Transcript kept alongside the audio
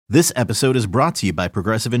This episode is brought to you by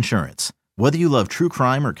Progressive Insurance. Whether you love true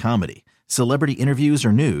crime or comedy, celebrity interviews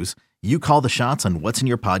or news, you call the shots on what's in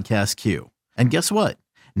your podcast queue. And guess what?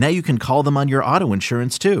 Now you can call them on your auto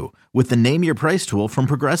insurance too with the Name Your Price tool from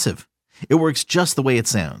Progressive. It works just the way it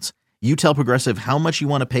sounds. You tell Progressive how much you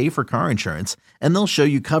want to pay for car insurance, and they'll show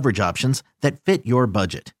you coverage options that fit your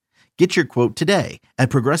budget. Get your quote today at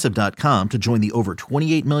Progressive.com to join the over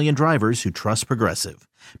 28 million drivers who trust Progressive.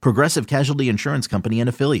 Progressive Casualty Insurance Company and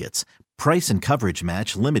Affiliates. Price and coverage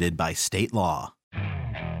match limited by state law.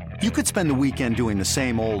 You could spend the weekend doing the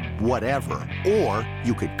same old whatever, or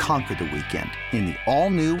you could conquer the weekend in the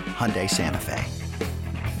all-new Hyundai Santa Fe.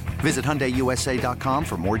 Visit HyundaiUSA.com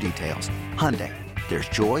for more details. Hyundai, there's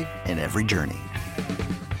joy in every journey.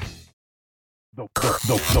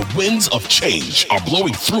 The winds of change are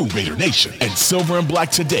blowing through Raider Nation, and Silver and Black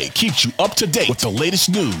Today keeps you up to date with the latest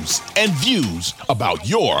news and views about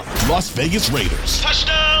your Las Vegas Raiders.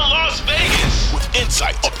 Touchdown, Las Vegas! With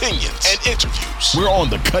insight, opinions, and interviews. We're on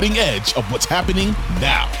the cutting edge of what's happening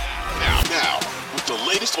now. With the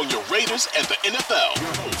latest on your Raiders and the NFL.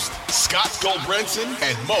 Your hosts, Scott Goldbranson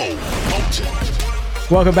and Mo Moulton.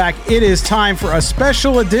 Welcome back. It is time for a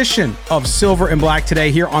special edition of Silver and Black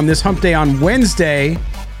Today here on this hump day on Wednesday,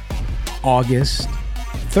 August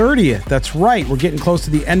 30th. That's right. We're getting close to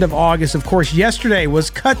the end of August. Of course, yesterday was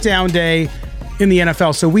cut down day in the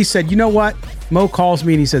NFL. So we said, you know what? Mo calls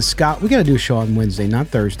me and he says, Scott, we got to do a show on Wednesday, not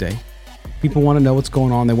Thursday. People want to know what's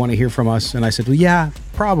going on. They want to hear from us. And I said, well, yeah,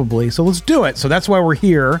 probably. So let's do it. So that's why we're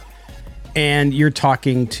here. And you're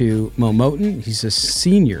talking to Mo Moulton. He's a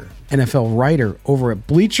senior NFL writer over at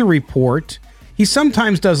Bleacher Report. He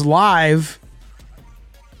sometimes does live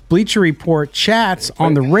Bleacher Report chats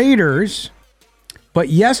on the Raiders. But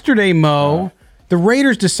yesterday, Mo, the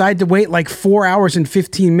Raiders decided to wait like 4 hours and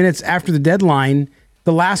 15 minutes after the deadline,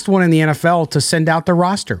 the last one in the NFL, to send out the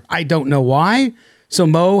roster. I don't know why. So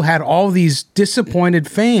Mo had all these disappointed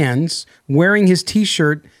fans wearing his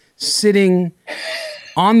T-shirt, sitting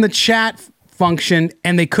on the chat function,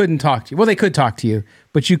 and they couldn't talk to you. Well, they could talk to you,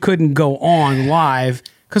 but you couldn't go on live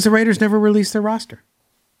because the Raiders never released their roster.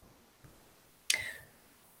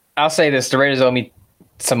 I'll say this. The Raiders owe me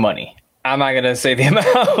some money. I'm not going to say the amount.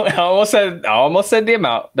 I almost said the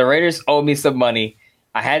amount. The Raiders owe me some money.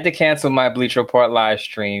 I had to cancel my Bleacher Report live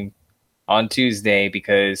stream on Tuesday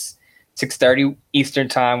because 6:30 Eastern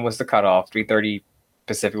time was the cutoff. 3:30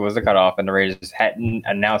 Pacific was the cutoff, and the Raiders hadn't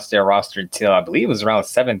announced their roster until I believe it was around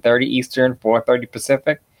 7:30 Eastern, 4:30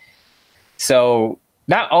 Pacific. So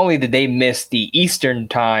not only did they miss the Eastern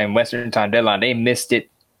time, Western time deadline, they missed it.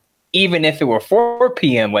 Even if it were 4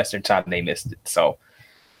 p.m. Western time, they missed it. So,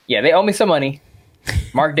 yeah, they owe me some money.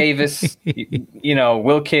 Mark Davis,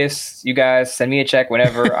 Will Kiss, you guys send me a check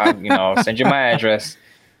whenever I, send you my address.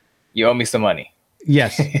 You owe me some money.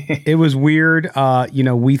 Yes, it was weird.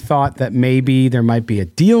 We thought that maybe there might be a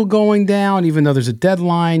deal going down, even though there's a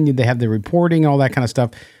deadline. They have the reporting, all that kind of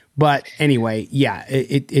stuff. But anyway, yeah,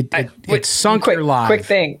 it sunk your live.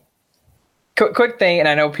 Quick thing, and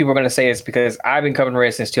I know people are going to say this because I've been covering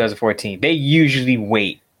Raiders since 2014. They usually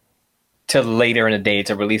wait till later in the day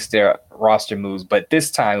to release their roster moves, but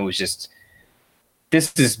this time it was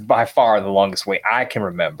this is by far the longest wait I can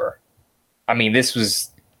remember. I mean, this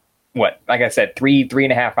was, like I said, three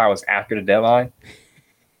and a half hours after the deadline.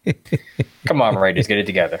 Come on, Raiders, get it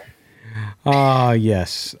together.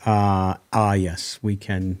 Yes. We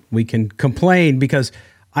can complain because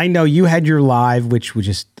I know you had your live, which was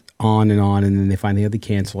just on, and then they finally had to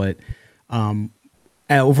cancel it.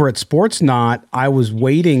 Over at Sportsnot, I was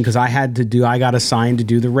waiting because I got assigned to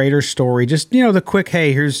do the Raiders story. Just, the quick,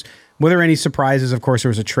 hey, were there any surprises? Of course, there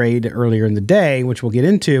was a trade earlier in the day, which we'll get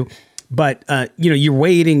into. But, you're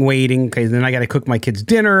waiting. Okay, then I got to cook my kids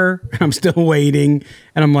dinner. I'm still waiting.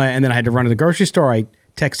 And and then I had to run to the grocery store. I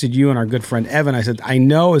texted you and our good friend Evan. I said, I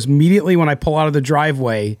know immediately when I pull out of the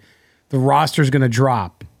driveway, the roster's going to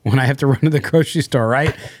drop when I have to run to the grocery store,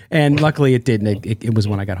 right? And luckily it didn't. It was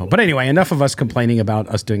when I got home. But anyway, enough of us complaining about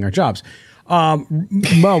us doing our jobs.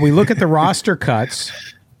 Mo, we look at the roster cuts.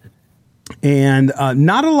 And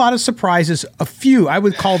not a lot of surprises. A few, I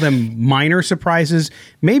would call them minor surprises.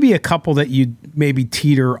 Maybe a couple that you'd maybe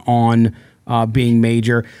teeter on being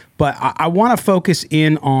major. But I want to focus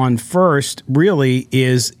in on first, really,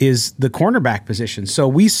 is the cornerback position. So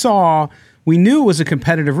we knew it was a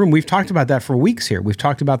competitive room. We've talked about that for weeks here. We've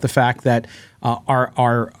talked about the fact that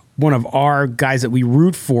our one of our guys that we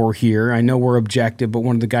root for here, I know we're objective, but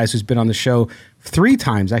one of the guys who's been on the show 3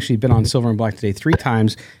 times, actually been on Silver and Black Today 3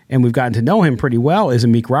 times, and we've gotten to know him pretty well, is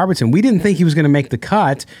Amik Robertson. We didn't think he was going to make the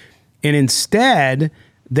cut, and instead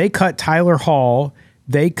they cut Tyler Hall,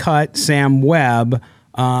 they cut Sam Webb,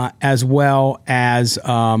 as well as who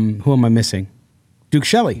am I missing? Duke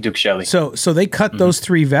Shelley. So they cut those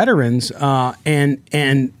three veterans,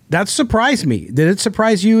 and that surprised me. Did it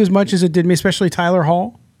surprise you as much as it did me, especially Tyler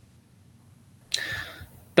Hall?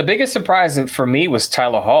 The biggest surprise for me was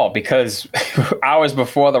Tyler Hall, because hours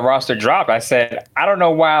before the roster dropped, I said, I don't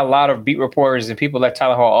know why a lot of beat reporters and people let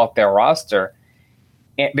Tyler Hall off their roster,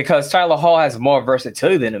 because Tyler Hall has more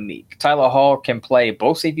versatility than Amik. Tyler Hall can play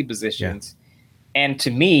both safety positions, and to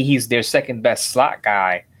me, he's their second best slot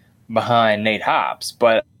guy behind Nate Hobbs.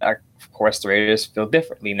 But of course, the Raiders feel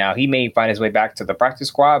differently. Now, he may find his way back to the practice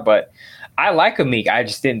squad, but I like Amik. I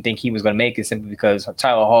just didn't think he was going to make it, simply because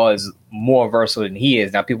Tyler Hall is more versatile than he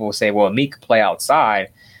is. Now, people will say, well, Amik could play outside.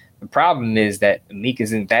 The problem is that Amik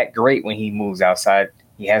isn't that great when he moves outside.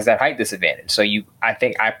 He has that height disadvantage. So I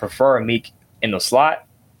think I prefer Amik in the slot,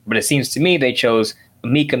 but it seems to me they chose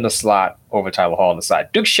Amik in the slot over Tyler Hall on the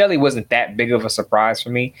side. Duke Shelley wasn't that big of a surprise for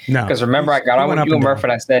me. No. Because remember, I got on with you and Murph,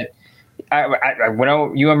 and I said, I went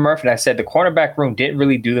on you and Murph, and I said the cornerback room didn't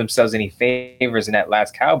really do themselves any favors in that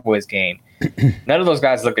last Cowboys game. None of those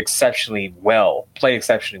guys looked exceptionally well, played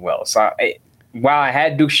exceptionally well. So while I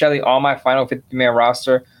had Duke Shelley on my final 50-man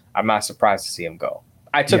roster, I'm not surprised to see him go.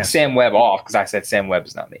 I took Sam Webb off because I said Sam Webb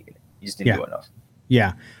is not making it. He just didn't do enough.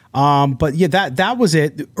 Yeah. But that was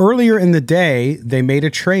it. Earlier in the day, they made a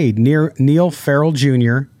trade. Neil Farrell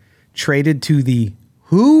Jr. traded to the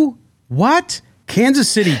who? What? Kansas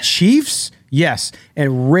City Chiefs? Yes. A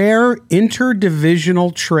rare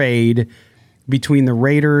interdivisional trade between the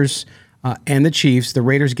Raiders and the Chiefs. The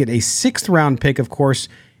Raiders get a 6th-round pick. Of course,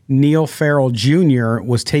 Neil Farrell Jr.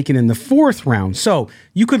 was taken in the 4th round. So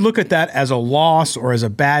you could look at that as a loss or as a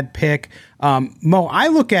bad pick. Mo, I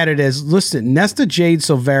look at it as, listen, Nesta Jade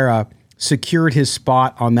Silvera secured his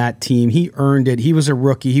spot on that team. He earned it. He was a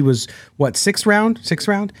rookie. He was, what, 6th round? 6th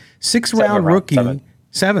round rookie.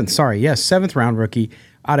 7th round rookie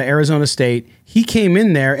out of Arizona State. He came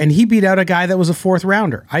in there and he beat out a guy that was a 4th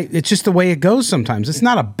rounder. It's just the way it goes sometimes. It's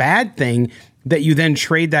not a bad thing that you then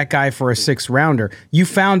trade that guy for a 6th rounder. You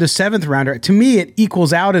found a 7th rounder. To me, it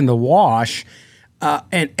equals out in the wash.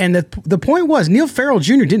 And the point was, Neil Farrell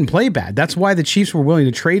Jr. didn't play bad. That's why the Chiefs were willing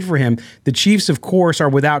to trade for him. The Chiefs, of course, are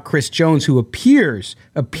without Chris Jones, who appears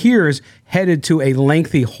headed to a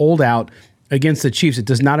lengthy holdout against the Chiefs. It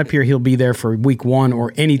does not appear he'll be there for week 1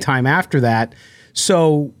 or any time after that.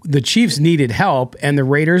 So the Chiefs needed help, and the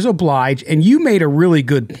Raiders obliged. And you made a really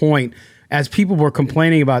good point as people were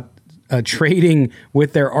complaining about trading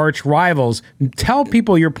with their arch rivals. Tell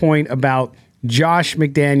people your point about Josh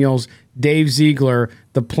McDaniels, Dave Ziegler,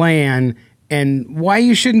 the plan, and why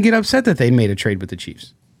you shouldn't get upset that they made a trade with the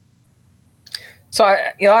Chiefs. So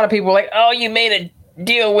a lot of people are like, oh, you made a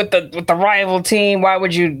deal with the rival team. Why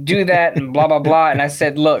would you do that? And blah, blah, blah. And I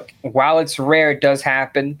said, look, while it's rare, it does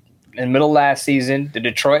happen. In the middle of last season, the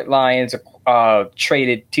Detroit Lions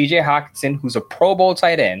traded TJ Hawkinson, who's a Pro Bowl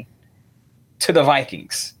tight end, to the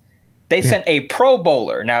Vikings. They sent a Pro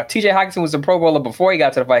Bowler. Now, TJ Hawkinson was a Pro Bowler before he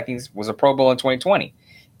got to the Vikings, was a Pro Bowler in 2020.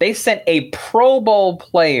 They sent a Pro Bowl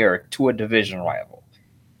player to a division rival.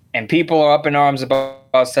 And people are up in arms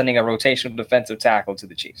about sending a rotational defensive tackle to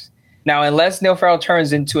the Chiefs. Now, unless Neil Farrell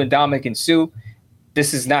turns into Ndamukong Suh,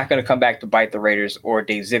 this is not going to come back to bite the Raiders or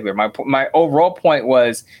Dave Ziegler. My overall point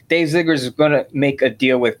was Dave Ziegler is going to make a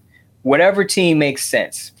deal with whatever team makes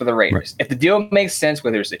sense for the Raiders. Right. If the deal makes sense,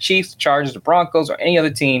 whether it's the Chiefs, the Chargers, the Broncos, or any other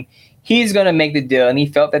team, he's going to make the deal, and he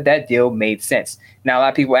felt that deal made sense. Now, a lot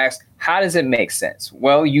of people ask, how does it make sense?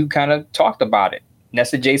 Well, you kind of talked about it.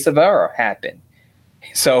 Nesta J. Silvera happened.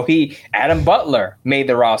 So Adam Butler made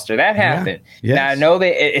the roster. That happened. Yeah. Yes. Now, I know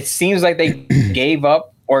that it seems like they gave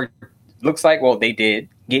up, or looks like, well, they did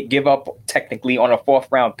give up technically on a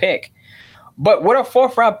 4th-round pick. But what are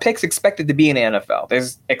 4th-round picks expected to be in the NFL?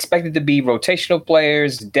 There's expected to be rotational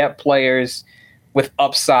players, depth players with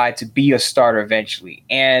upside to be a starter eventually.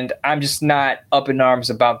 And I'm just not up in arms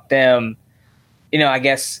about them, I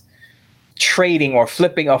guess, trading or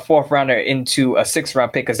flipping a 4th-rounder into a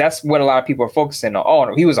 6th-round pick, because that's what a lot of people are focusing on. Oh,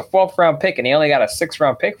 no, he was a 4th-round pick, and they only got a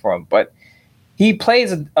 6th-round pick for him. But he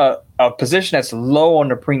plays a position that's low on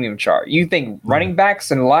the premium chart. You think running backs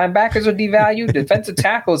and linebackers are devalued? Defensive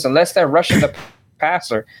tackles, unless they're rushing the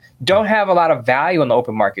passer, don't have a lot of value on the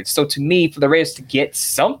open market. So to me, for the Raiders to get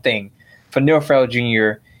something for Neil Farrell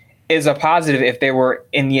Jr. is a positive. If they were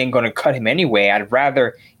in the end going to cut him anyway, I'd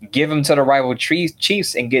rather give him to the rival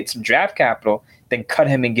Chiefs and get some draft capital than cut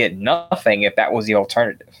him and get nothing if that was the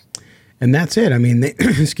alternative. And that's it. I mean,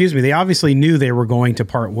 they obviously knew they were going to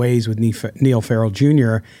part ways with Neil Farrell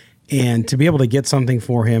Jr., and to be able to get something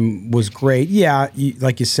for him was great. Yeah,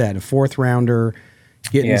 like you said, a 4th rounder,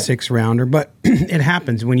 getting the 6th rounder. But it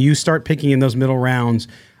happens when you start picking in those middle rounds.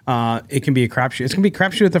 It can be a crapshoot. It's going to be a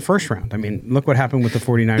crapshoot at the first round. I mean, look what happened with the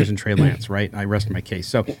 49ers and Trey Lance, right? I rest my case.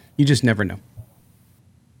 So you just never know.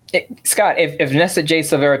 Scott, if Nesta J.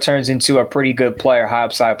 Silvera turns into a pretty good player, high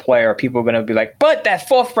upside player, people are going to be like, but that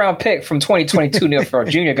 4th round pick from 2022, Neil Farrell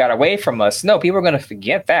Jr. got away from us. No, people are going to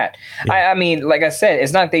forget that. Yeah. I mean, like I said,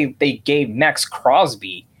 it's not they gave Max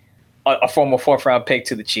Crosby, a former 4th round pick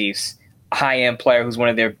to the Chiefs, a high end player who's one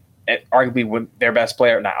of their, arguably their best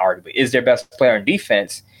player, not arguably, is their best player in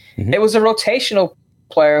defense. Mm-hmm. It was a rotational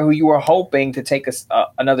player who you were hoping to take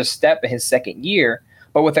another step in his 2nd year.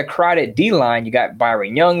 But with a crowded D-line, you got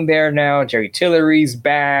Byron Young there now. Jerry Tillery's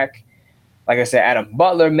back. Like I said, Adam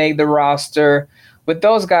Butler made the roster. With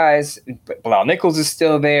those guys, Bilal Nichols is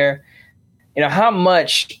still there. You know, how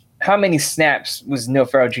many snaps was Neil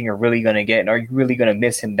Farrell Jr. really going to get? And are you really going to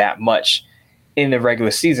miss him that much in the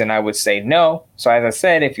regular season? I would say no. So as I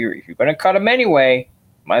said, if you're going to cut him anyway,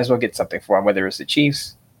 might as well get something for him, whether it's the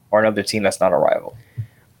Chiefs or another team that's not a rival.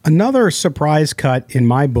 Another surprise cut in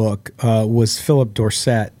my book was Philip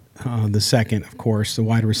Dorsett, the second, of course, the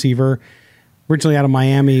wide receiver, originally out of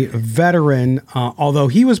Miami, a veteran, although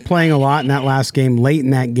he was playing a lot in that last game, late in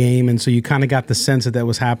that game, and so you kind of got the sense that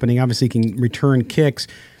was happening. Obviously, he can return kicks.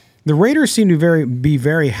 The Raiders seem to be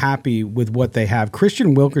very happy with what they have.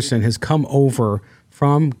 Christian Wilkerson has come over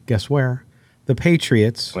from, guess where? The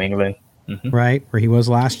Patriots. England. Mm-hmm. Right, where he was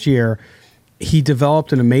last year. He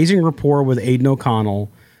developed an amazing rapport with Aiden O'Connell.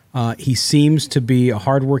 He seems to be a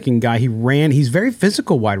hardworking guy. He's very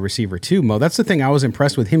physical wide receiver too, Mo. That's the thing I was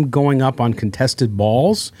impressed with, him going up on contested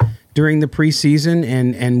balls during the preseason,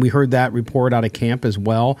 and we heard that report out of camp as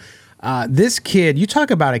well. This kid, you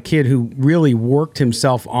talk about a kid who really worked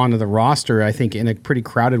himself onto the roster, I think, in a pretty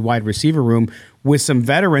crowded wide receiver room with some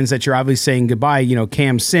veterans that you're obviously saying goodbye. You know,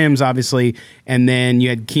 Cam Sims, obviously, and then you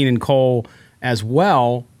had Keenan Cole as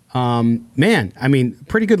well. Man, I mean,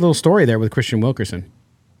 pretty good little story there with Christian Wilkerson.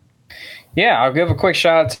 Yeah, I'll give a quick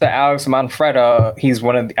shout out to Alex Manfreda. He's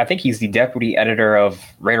I think he's the deputy editor of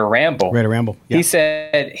Raider Ramble. Yeah.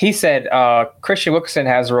 He said Christian Wilkerson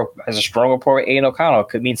has a strong rapport with Aiden O'Connell. It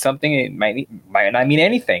could mean something. It might not mean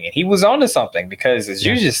anything. And he was onto something because, as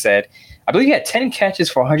you just said, I believe he had 10 catches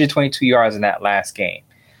for 122 yards in that last game.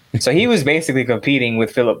 So he was basically competing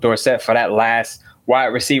with Philip Dorsett for that last wide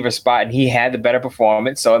receiver spot, and he had the better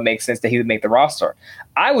performance, so it makes sense that he would make the roster.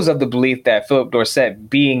 I was of the belief that Philip Dorsett,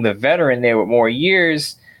 being the veteran there with more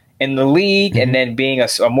years in the league, and then being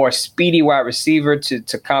a more speedy wide receiver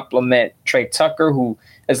to complement Trey Tucker, who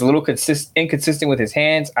is a little inconsistent with his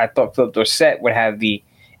hands, I thought Philip Dorsett would have the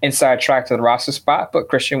inside track to the roster spot, but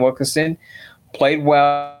Christian Wilkerson played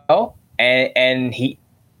well, and he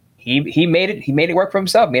made it work for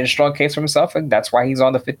himself, made a strong case for himself, and that's why he's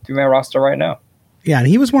on the 53-man roster right now. Yeah, and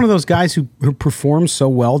he was one of those guys who performed so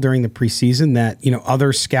well during the preseason that, you know,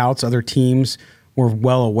 other scouts, other teams were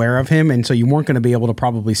well aware of him, and so you weren't going to be able to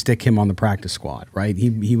probably stick him on the practice squad, right?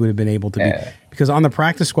 He would have been able to be, because on the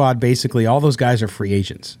practice squad, basically all those guys are free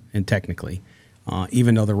agents, and technically,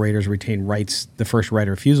 even though the Raiders retain rights, the first right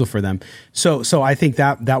of refusal for them. So I think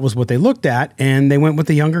that was what they looked at, and they went with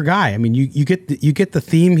the younger guy. I mean, you get the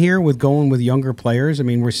theme here with going with younger players. I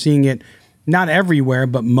mean, we're seeing it. Not everywhere,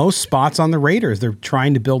 but most spots on the Raiders. They're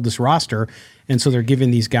trying to build this roster, and so they're giving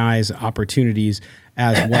these guys opportunities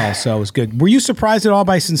as well. So it's good. Were you surprised at all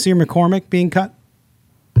by Sincere McCormick being cut?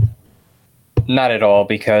 Not at all,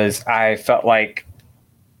 because I felt like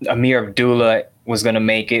Amir Abdullah was going to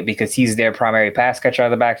make it because he's their primary pass catcher out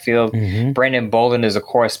of the backfield. Mm-hmm. Brandon Bolden is a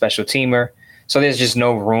core special teamer. So there's just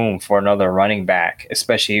no room for another running back,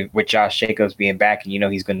 especially with Josh Jacobs being back, and you know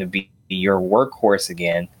he's going to be your workhorse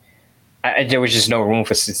again. There was just no room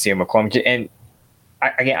for Sincere McCormick. And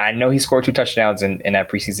I know he scored 2 touchdowns in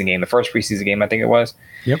that preseason game, the first preseason game, I think it was.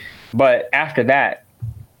 Yep. But after that,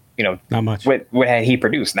 you know, not much. What had he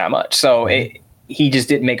produced? Not much. So he just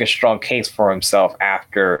didn't make a strong case for himself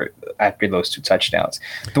after those 2 touchdowns.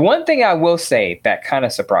 The one thing I will say that kind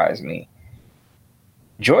of surprised me,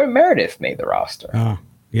 Jordan Meredith made the roster. Oh.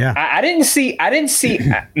 Yeah, I didn't see.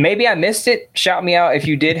 Maybe I missed it. Shout me out if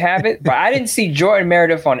you did have it. But I didn't see Jordan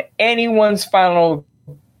Meredith on anyone's final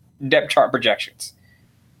depth chart projections.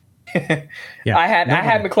 I had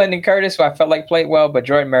McClendon Curtis, who I felt like played well, but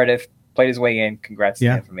Jordan Meredith played his way in. Congrats to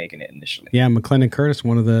him for making it initially. Yeah, McClendon Curtis,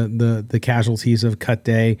 one of the casualties of cut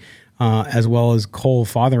day, as well as Cole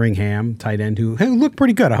Fotheringham, tight end, who looked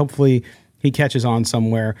pretty good. Hopefully he catches on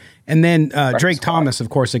somewhere. And then Drake Thomas, of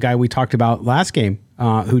course, the guy we talked about last game,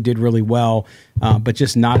 who did really well, but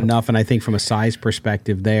just not enough. And I think from a size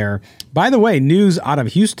perspective there. By the way, news out of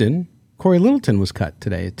Houston, Corey Littleton was cut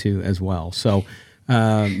today too as well. So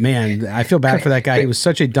Man, I feel bad for that guy. He was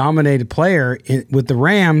such a dominated player with the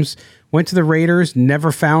Rams, went to the Raiders,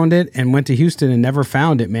 never found it, and went to Houston and never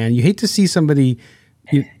found it, man. You hate to see somebody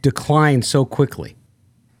decline so quickly.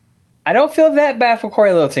 I don't feel that bad for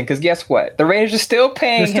Corey Littleton because guess what? The Raiders are still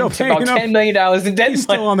paying him about $10 million in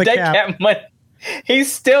dead cap money.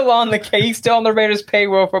 He's still on the Raiders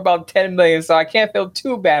payroll for about $10 million, so I can't feel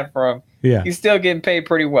too bad for him. Yeah, he's still getting paid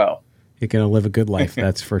pretty well. You're going to live a good life,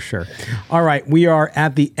 that's for sure. All right, we are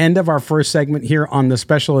at the end of our first segment here on the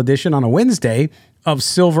special edition on a Wednesday of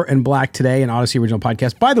Silver and Black Today, an Odyssey original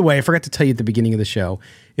podcast. By the way, I forgot to tell you at the beginning of the show,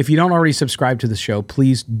 if you don't already subscribe to the show,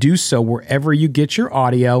 please do so wherever you get your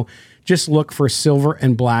audio. Just look for Silver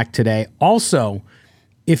and Black Today. Also,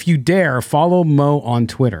 if you dare, follow Mo on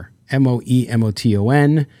Twitter,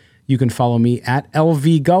 MoEMOTON. You can follow me at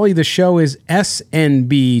LV Gully. The show is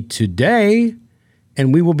SNB Today,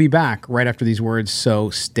 and we will be back right after these words, so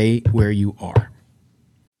stay where you are.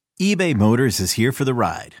 eBay Motors is here for the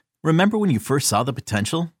ride. Remember when you first saw the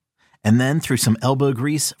potential? And then through some elbow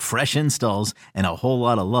grease, fresh installs, and a whole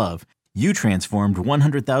lot of love, you transformed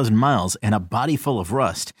 100,000 miles and a body full of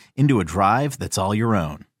rust into a drive that's all your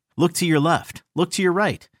own. Look to your left. Look to your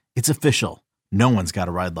right. It's official. No one's got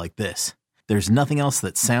a ride like this. There's nothing else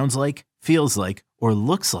that sounds like, feels like, or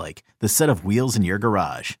looks like the set of wheels in your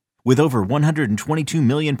garage. With over 122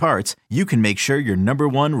 million parts, you can make sure your number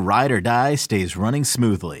one ride or die stays running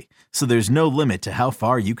smoothly. So there's no limit to how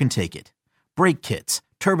far you can take it. Brake kits,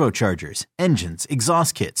 turbochargers, engines,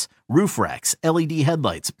 exhaust kits, roof racks, LED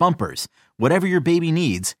headlights, bumpers, whatever your baby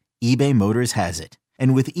needs, eBay Motors has it.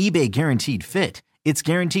 And with eBay Guaranteed Fit, it's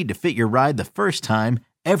guaranteed to fit your ride the first time,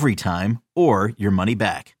 every time, or your money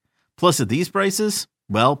back. Plus at these prices,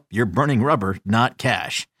 well, you're burning rubber, not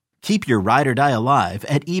cash. Keep your ride or die alive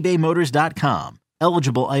at ebaymotors.com.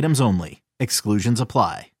 Eligible items only. Exclusions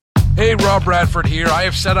apply. Hey, Rob Bradford here. I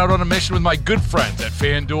have set out on a mission with my good friends at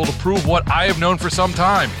FanDuel to prove what I have known for some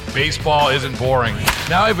time. Baseball isn't boring.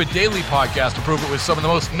 Now I have a daily podcast to prove it with some of the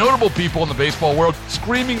most notable people in the baseball world,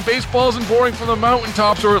 screaming baseball isn't boring from the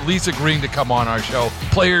mountaintops, or at least agreeing to come on our show.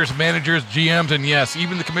 Players, managers, GMs, and yes,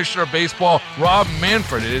 even the commissioner of baseball, Rob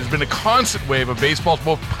Manfred. It has been a constant wave of baseball's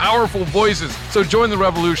most powerful voices. So join the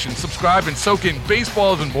revolution. Subscribe and soak in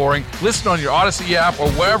Baseball Isn't Boring. Listen on your Odyssey app or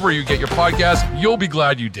wherever you get your podcasts. You'll be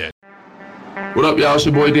glad you did. What up, y'all? It's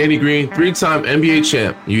your boy Danny Green, 3-time NBA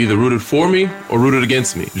champ. You either rooted for me or rooted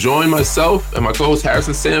against me. Join myself and my co-host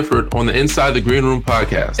Harrison Sanford on the Inside the Green Room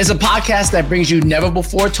podcast. It's a podcast that brings you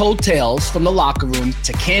never-before-told tales from the locker room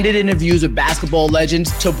to candid interviews with basketball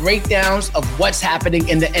legends to breakdowns of what's happening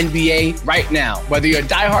in the NBA right now. Whether you're a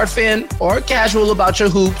diehard fan or casual about your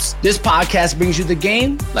hoops, this podcast brings you the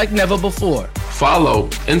game like never before. Follow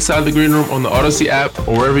Inside the Green Room on the Odyssey app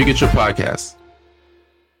or wherever you get your podcasts.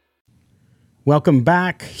 Welcome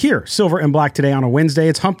back here, Silver and Black Today on a Wednesday.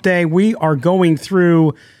 It's Hump Day. We are going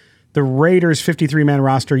through the Raiders' 53-man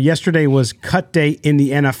roster. Yesterday was cut day in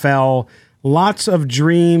the NFL. Lots of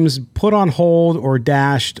dreams put on hold or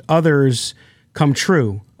dashed. Others come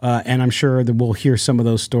true. And I'm sure that we'll hear some of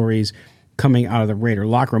those stories coming out of the Raider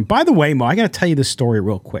locker room. By the way, Mo, I got to tell you this story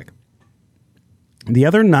real quick. The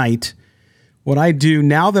other night, what I do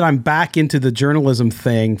now that I'm back into the journalism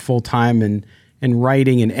thing full-time and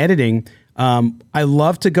writing and editing, I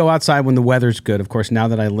love to go outside when the weather's good. Of course, now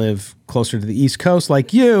that I live closer to the East Coast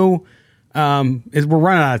like you, we're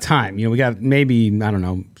running out of time. You know, we got maybe,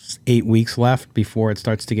 8 weeks left before it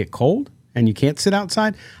starts to get cold and you can't sit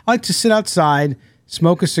outside. I like to sit outside,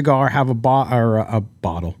 smoke a cigar, have a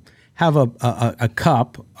bottle, have a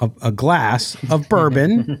cup, a glass of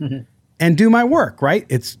bourbon and do my work, right?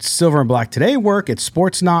 It's Silver and Black Today work. It's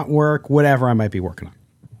Sports Not work, whatever I might be working on.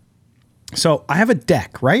 So I have a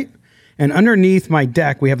deck, right? And underneath my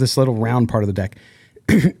deck, we have this little round part of the deck,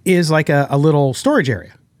 is like a little storage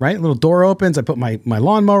area, right? A little door opens. I put my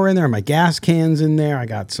lawnmower in there, my gas cans in there. I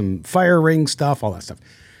got some fire ring stuff, all that stuff.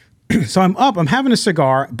 So I'm up, I'm having a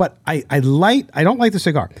cigar, but I don't like the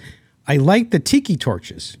cigar. I light the tiki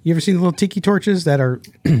torches. You ever seen the little tiki torches that are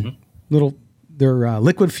they're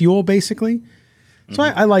liquid fuel basically? So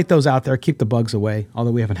I light those out there, keep the bugs away,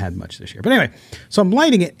 although we haven't had much this year. But anyway, so I'm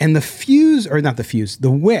lighting it, and the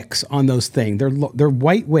wicks on those things, they're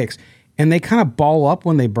white wicks, and they kind of ball up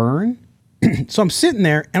when they burn. So I'm sitting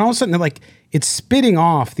there, and all of a sudden, it's spitting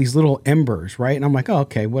off these little embers, right? And I'm like, oh,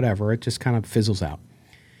 okay, whatever. It just kind of fizzles out.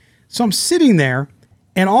 So I'm sitting there,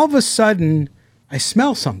 and all of a sudden, I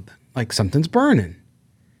smell something, like something's burning.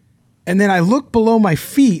 And then I look below my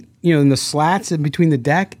feet, in the slats in between the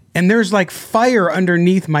deck, and there's like fire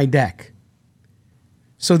underneath my deck.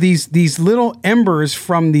 So these little embers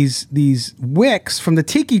from these wicks from the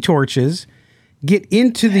tiki torches get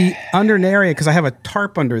into the under area because I have a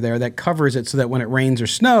tarp under there that covers it so that when it rains or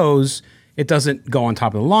snows, it doesn't go on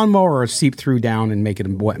top of the lawnmower or seep through down and make it a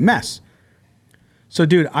wet mess. So,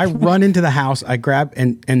 dude, I run into the house. I grab,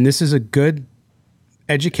 and this is a good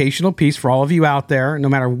educational piece for all of you out there, no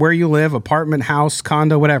matter where you live, apartment, house,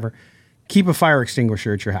 condo, whatever. Keep a fire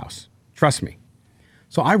extinguisher at your house. Trust me.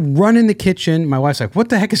 So I run in the kitchen. My wife's like, what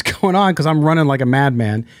the heck is going on? Because I'm running like a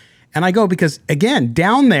madman. And I go because, again,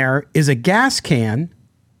 down there is a gas can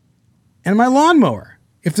and my lawnmower.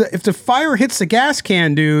 If the fire hits the gas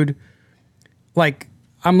can, dude, like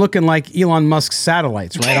I'm looking like Elon Musk's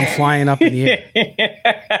satellites, right? I'm flying up in the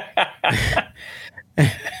air.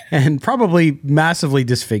 And probably massively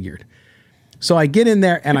disfigured. So I get in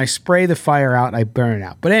there and I spray the fire out and I burn it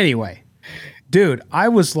out. But anyway, dude, I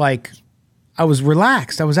was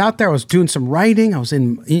relaxed. I was out there. I was doing some writing. I was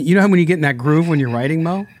in, you know how when you get in that groove when you're writing,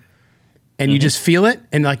 Mo? And you just feel it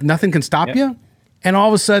and like nothing can stop you. And all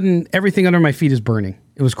of a sudden, everything under my feet is burning.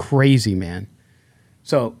 It was crazy, man.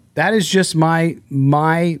 So that is just my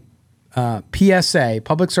PSA,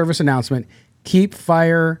 public service announcement. Keep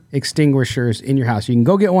fire extinguishers in your house. You can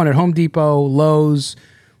go get one at Home Depot, Lowe's,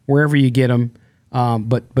 wherever you get them.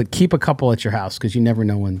 But keep a couple at your house because you never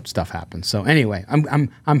know when stuff happens. So anyway,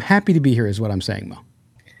 I'm happy to be here is what I'm saying, Mo.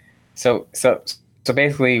 So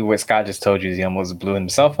basically what Scott just told you is he almost blew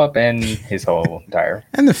himself up and his whole entire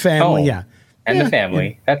and the family, home. And the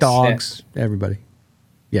family. That's dogs, everybody.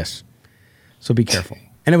 Yes. So be careful.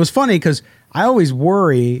 And it was funny because I always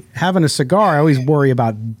worry, having a cigar, I always worry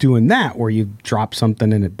about doing that where you drop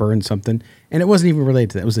something and it burns something. And it wasn't even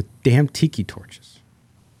related to that. It was the damn tiki torches.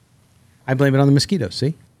 I blame it on the mosquitoes.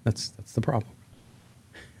 See? That's the problem.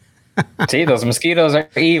 See, those mosquitoes are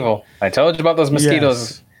evil. I told you about those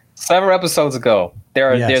mosquitoes several episodes ago.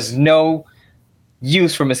 There's no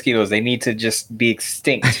use for mosquitoes. They need to just be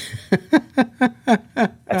extinct.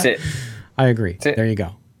 That's it. I agree. There you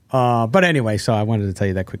go. But anyway, so I wanted to tell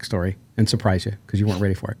you that quick story and surprise you because you weren't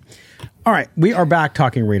ready for it. All right, we are back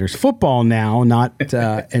talking Raiders football now.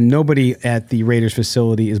 And nobody at the Raiders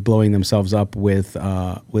facility is blowing themselves up with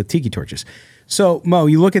tiki torches. So Mo,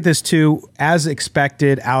 you look at this too. As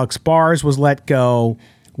expected, Alex Bars was let go.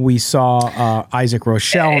 We saw Isaac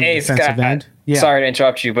Rochelle on the defensive end. Yeah. Sorry to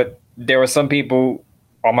interrupt you, but there were some people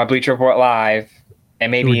on my Bleacher Report Live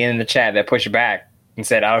and maybe in the chat that pushed back and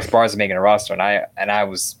said Alex Bars is making a roster, and I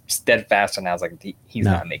was steadfast, and I was like, he's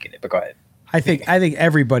not making it. But go ahead. I think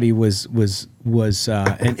everybody was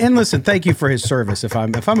and listen, thank you for his service. If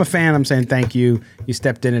I'm a fan, I'm saying thank you. You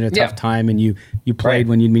stepped in at a tough time, and you played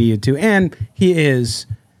when you needed to, and he is,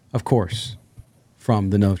 of course,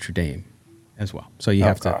 from the Notre Dame as well. So you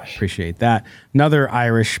have to appreciate that. Another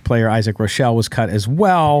Irish player, Isaac Rochelle, was cut as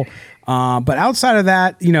well. But outside of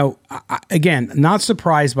that, again, not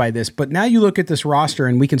surprised by this. But now you look at this roster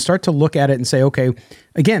and we can start to look at it and say, okay,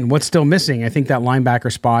 again, what's still missing? I think that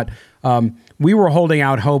linebacker spot. We were holding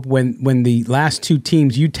out hope when the last two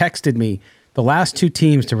teams, you texted me, the last two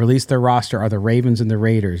teams to release their roster are the Ravens and the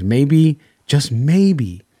Raiders. Maybe, just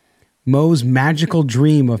maybe, Mo's magical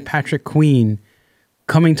dream of Patrick Queen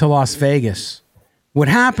coming to Las Vegas would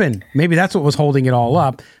happen. Maybe that's what was holding it all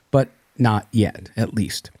up, but not yet, at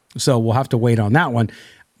least. So we'll have to wait on that one.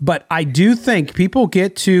 But I do think people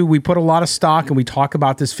we put a lot of stock and we talk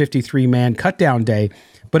about this 53-man cutdown day.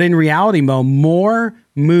 But in reality, Mo, more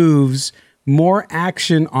moves, more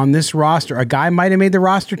action on this roster. A guy might have made the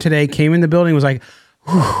roster today, came in the building, was like,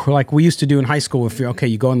 whew, like we used to do in high school. If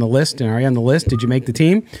you go on the list, and are you on the list? Did you make the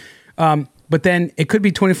team? But then it could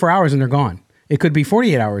be 24 hours and they're gone. It could be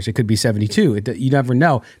 48 hours. It could be 72. You never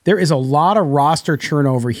know. There is a lot of roster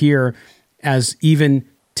turnover here as even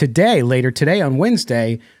later today on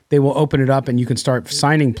Wednesday, they will open it up and you can start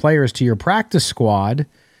signing players to your practice squad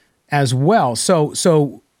as well.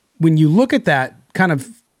 So when you look at that, kind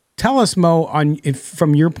of tell us, Mo,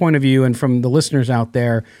 from your point of view and from the listeners out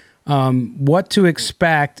there, what to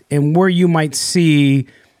expect and where you might see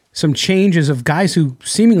some changes of guys who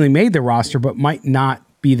seemingly made the roster but might not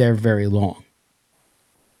be there very long.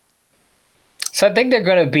 So I think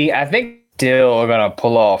still are going to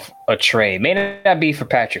pull off a trade. May not be for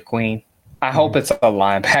Patrick Queen. I hope it's a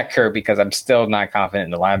linebacker because I'm still not confident in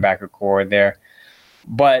the linebacker core there.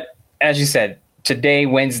 But as you said, today,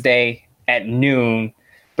 Wednesday at noon,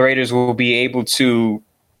 the Raiders will be able to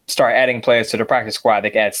start adding players to the practice squad. They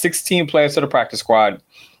can add 16 players to the practice squad.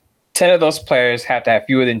 10 of those players have to have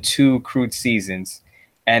fewer than 2 accrued seasons,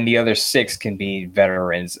 and the other 6 can be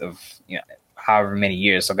veterans of however many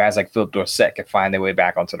years. So guys like Philip Dorsett can find their way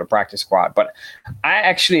back onto the practice squad. But I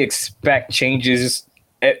actually expect changes.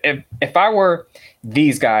 If I were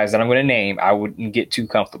these guys that I'm going to name, I wouldn't get too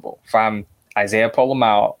comfortable. If I'm Isaiah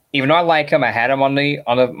Polamau. Even though I like him, I had him on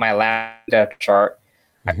my last depth chart.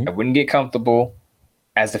 I wouldn't get comfortable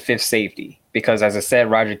as the fifth safety because, as I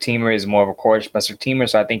said, Roger Teamer is more of a core special teamer,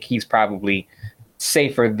 so I think he's probably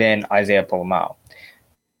safer than Isaiah Polamau.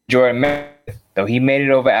 Jordan Meredith, though he made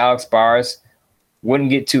it over Alex Bars, wouldn't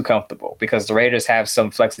get too comfortable because the Raiders have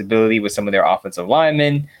some flexibility with some of their offensive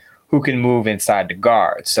linemen who can move inside the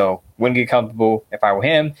guard. So wouldn't get comfortable if I were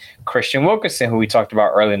him. Christian Wilkerson, who we talked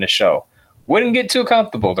about earlier in the show, wouldn't get too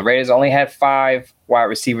comfortable. The Raiders only had 5 wide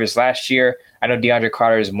receivers last year. I know DeAndre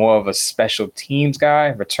Carter is more of a special teams guy,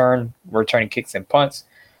 returning kicks and punts.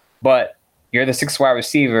 But you're the 6th wide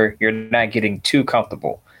receiver. You're not getting too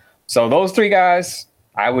comfortable. So those 3 guys,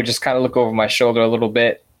 I would just kind of look over my shoulder a little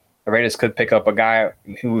bit. The Raiders could pick up a guy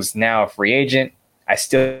who's now a free agent. I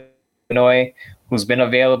still Illinois, who's been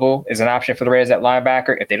available, is an option for the Raiders at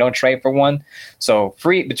linebacker if they don't trade for one. So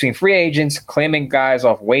between free agents, claiming guys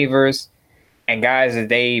off waivers, and guys that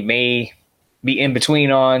they may be in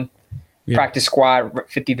between on practice squad,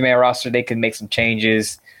 50-man roster, they can make some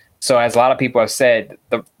changes. So as a lot of people have said,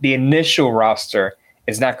 the initial roster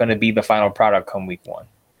is not going to be the final product come week 1.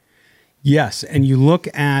 Yes, and you look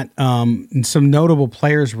at some notable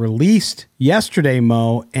players released yesterday,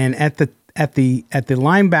 Mo, and at the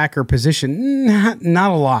linebacker position,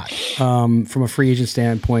 not a lot from a free agent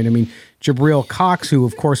standpoint. I mean, Jabril Cox, who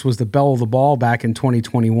of course was the belle of the ball back in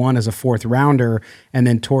 2021 as a 4th rounder, and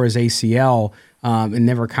then tore his ACL and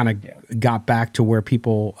never kind of got back to where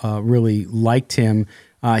people really liked him.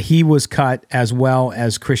 He was cut, as well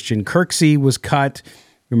as Christian Kirksey was cut.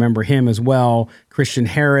 Remember him as well. Christian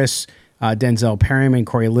Harris, Denzel Perryman,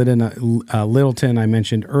 Corey Littleton, I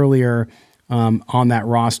mentioned earlier, on that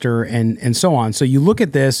roster, and so on. So you look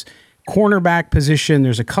at this cornerback position,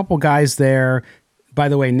 there's a couple guys there. By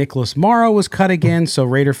the way, Nicholas Morrow was cut again, so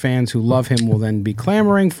Raider fans who love him will then be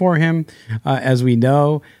clamoring for him, as we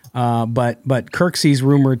know. But Kirksey's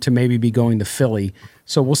rumored to maybe be going to Philly.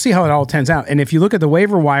 So we'll see how it all turns out. And if you look at the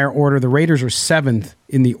waiver wire order, the Raiders are 7th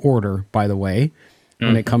in the order, by the way,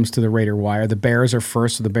 when it comes to the Raider wire. The Bears are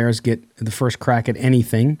first, so the Bears get the first crack at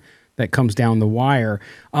anything that comes down the wire.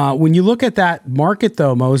 When you look at that market,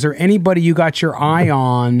 though, Mo, is there anybody you got your eye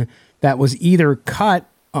on that was either cut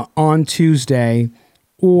on Tuesday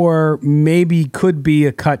or maybe could be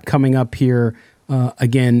a cut coming up here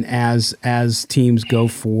again as teams go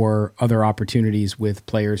for other opportunities with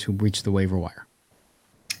players who breach the waiver wire?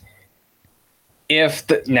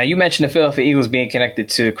 Now you mentioned the Philadelphia Eagles being connected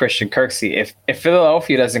to Christian Kirksey. If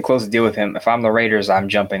Philadelphia doesn't close the deal with him, if I'm the Raiders, I'm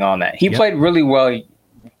jumping on that. He played really well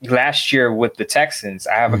last year with the Texans.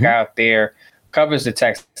 I have a guy out there covers the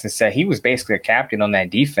Texans, said he was basically a captain on that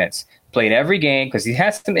defense. Played every game because he had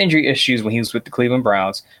some injury issues when he was with the Cleveland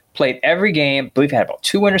Browns. Played every game. I believe he had about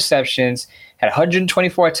 2 interceptions, had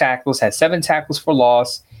 124 tackles, had 7 tackles for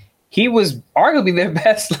loss. He was arguably their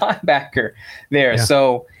best linebacker there. Yeah.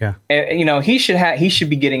 So, he should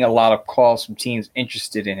be getting a lot of calls from teams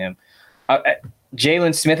interested in him.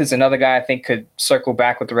 Jalen Smith is another guy I think could circle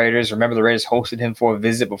back with the Raiders. Remember, the Raiders hosted him for a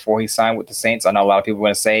visit before he signed with the Saints. I know a lot of people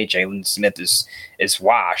want to say Jalen Smith is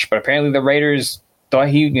washed, but apparently the Raiders thought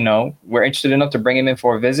were interested enough to bring him in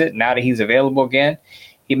for a visit. Now that he's available again,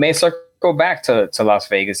 he may circle back to Las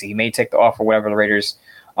Vegas. He may take the offer, whatever the Raiders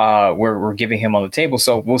we're giving him on the table.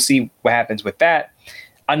 So we'll see what happens with that.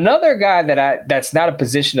 Another guy that's not a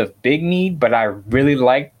position of big need, but I really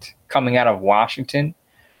liked coming out of Washington,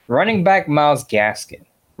 running back Myles Gaskin.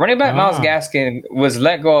 Myles Gaskin was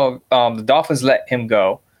let go of, the Dolphins let him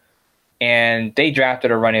go, and they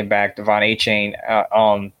drafted a running back, Devon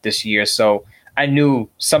Achane, this year. So I knew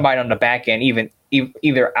somebody on the back end,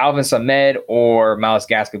 either Alvin Samed or Myles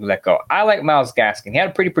Gaskin would let go. I like Myles Gaskin. He had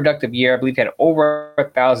a pretty productive year. I believe he had over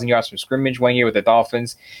 1,000 yards from scrimmage one year with the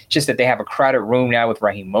Dolphins. Just that they have a crowded room now with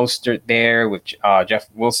Raheem Mostert there, with Jeff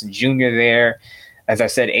Wilson Jr. there. As I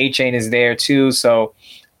said, Achane is there too. So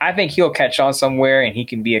I think he'll catch on somewhere and he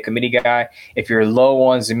can be a committee guy. If you're low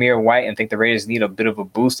on Zamir White and think the Raiders need a bit of a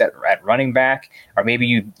boost at running back, or maybe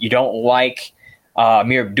you don't like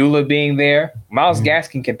Amir Abdullah being there, Myles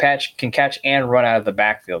Gaskin can catch and run out of the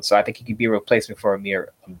backfield. So I think he could be a replacement for Amir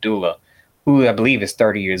Abdullah, who I believe is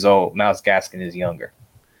 30 years old. Myles Gaskin is younger.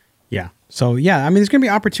 Yeah. So, I mean, there's going to be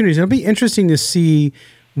opportunities. It'll be interesting to see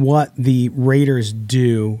what the Raiders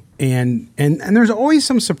do. And there's always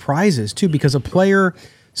some surprises, too, because a player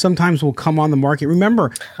sometimes will come on the market.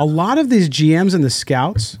 Remember, a lot of these GMs and the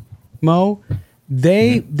scouts, Mo,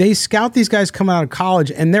 they scout these guys coming out of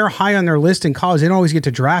college, and they're high on their list in college. They don't always get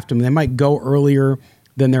to draft them. They might go earlier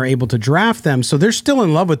than they're able to draft them. So they're still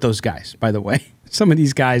in love with those guys, by the way. some of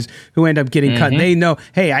these guys who end up getting cut, they know,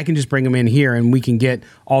 hey, I can just bring them in here and we can get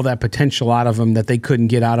all that potential out of them that they couldn't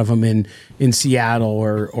get out of them in Seattle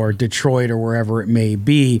or Detroit or wherever it may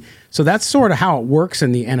be. So that's sort of how it works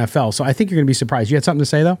in the NFL. So I think you're going to be surprised. You had something to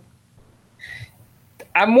say, though?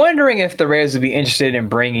 I'm wondering if the Raiders would be interested in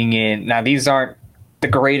bringing in. Now, these aren't the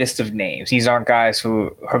greatest of names. These aren't guys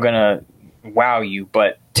who are going to wow you.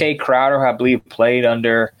 But Tay Crowder, who I believe played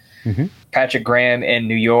under Patrick Graham in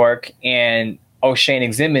New York, and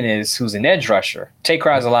O'Shane Ximenez, who's an edge rusher. Tay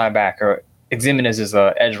Crowder's a linebacker. Ximenez is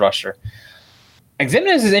an edge rusher.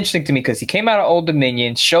 Ximenez is interesting to me because he came out of Old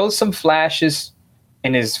Dominion, showed some flashes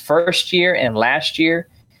in his first year and last year.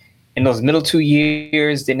 In those middle 2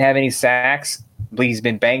 years, didn't have any sacks. I believe he's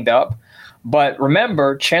been banged up. But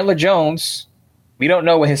remember, Chandler Jones, we don't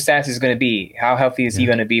know what his stats is going to be. How healthy is he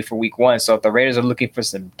going to be for week 1? So if the Raiders are looking for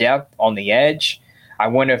some depth on the edge, I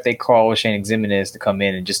wonder if they call O'Shane Ximenez to come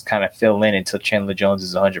in and just kind of fill in until Chandler Jones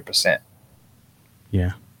is 100%.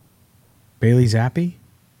 Yeah. Bailey Zappi?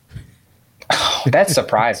 Oh, that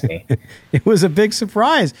surprised me. It was a big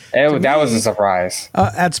surprise. That was a surprise.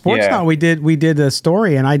 At Sportsnaut, we did a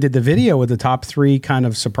story, and I did the video with the top 3 kind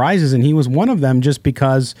of surprises, and he was one of them just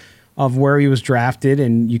because of where he was drafted,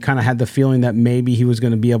 and you kind of had the feeling that maybe he was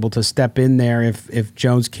going to be able to step in there if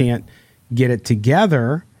Jones can't get it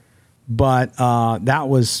together. But that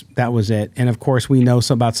was it. And, of course, we know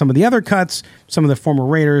about some of the other cuts, some of the former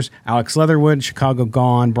Raiders. Alex Leatherwood, Chicago,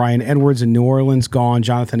 gone. Brian Edwards in New Orleans, gone.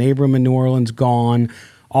 Jonathan Abram in New Orleans, gone.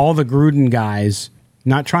 All the Gruden guys,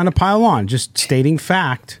 not trying to pile on, just stating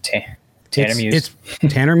fact. Tanner Muse. It's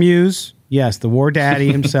Tanner Muse, yes, the war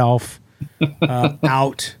daddy himself,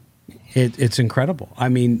 out. It's incredible. I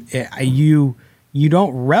mean, you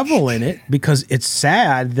don't revel in it because it's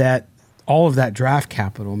sad that all of that draft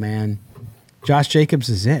capital, man. Josh Jacobs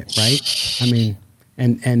is it, right? I mean,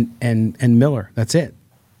 and Miller, that's it.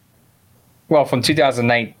 Well, from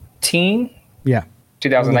 2019? Yeah.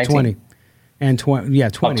 2019. 20. And 20. Yeah,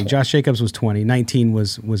 20. Josh Jacobs was 20. 19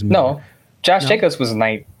 was Miller. No. Jacobs was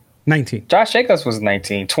 19. Josh Jacobs was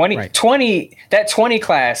 19. 20, right. 20 that 20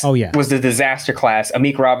 class was the disaster class.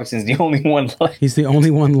 Amik Robinson's the only one left. He's the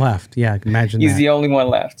only one left. Yeah, imagine He's that. the only one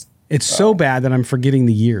left. It's so bad that I'm forgetting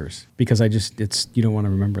the years because you don't want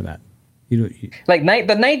to remember that.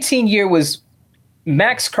 The 19 year was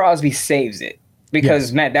Max Crosby saves it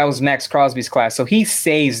because that was Max Crosby's class. So he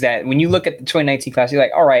saves that. When you look at the 2019 class, you're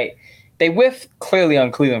like, all right, they whiffed clearly on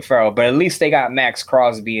Cleveland Farrell, but at least they got Max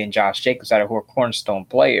Crosby and Josh Jacobs out of who are cornerstone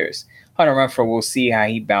players. Hunter Renfrow, we'll see how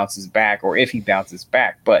he bounces back or if he bounces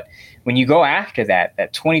back. But when you go after that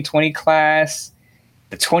 2020 class,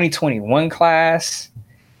 the 2021 class.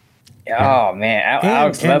 Oh man,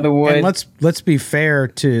 Alex Leatherwood. And let's be fair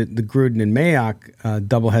to the Gruden and Mayock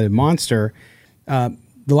double-headed monster. The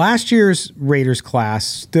last year's Raiders class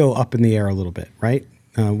still up in the air a little bit, right?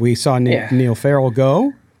 We saw Neil Farrell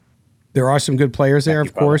go. There are some good players there,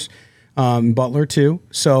 of course. Butler too.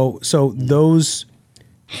 So those.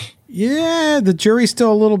 Yeah, the jury's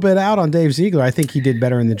still a little bit out on Dave Ziegler. I think he did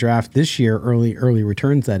better in the draft this year, early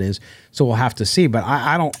returns, that is. So we'll have to see. But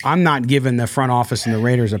I'm not giving the front office and the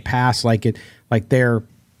Raiders a pass I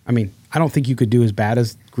don't think you could do as bad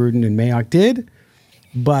as Gruden and Mayock did.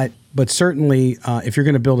 But certainly, if you're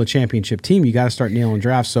going to build a championship team, you got to start nailing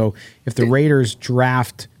drafts. So if the Raiders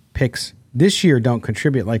draft picks this year don't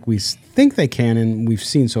contribute like we think they can, and we've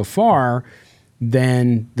seen so far,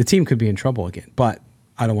 then the team could be in trouble again. But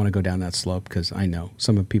I don't want to go down that slope because I know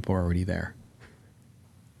some of the people are already there.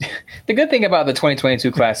 The good thing about the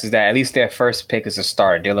 2022 class is that at least their first pick is a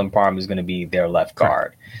starter. Dylan Parham is going to be their left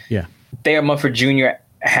guard. Yeah. Thayer Munford Jr.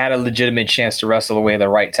 had a legitimate chance to wrestle away the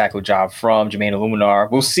right tackle job from Jermaine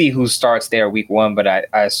Illuminar. We'll see who starts there week 1, but I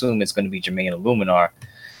assume it's going to be Jermaine Illuminar.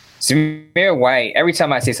 Zamir White, every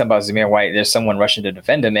time I say something about Zamir White, there's someone rushing to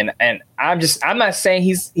defend him. And I'm not saying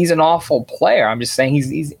he's an awful player. I'm just saying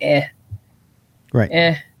he's eh.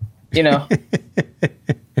 Right. You know.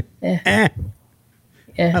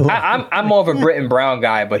 I'm more of a Britton Brown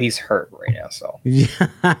guy, but he's hurt right now. So. Yeah.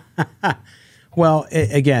 Well,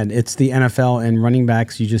 again, it's the NFL and running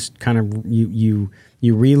backs. You just kind of you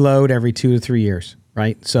reload every 2 to 3 years,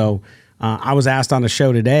 right? So I was asked on a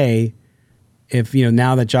show today if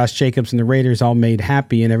now that Josh Jacobs and the Raiders all made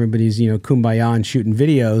happy and everybody's kumbaya and shooting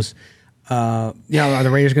videos, are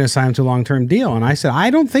the Raiders going to sign him to a long-term deal? And I said I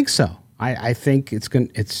don't think so. I think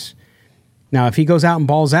it's now if he goes out and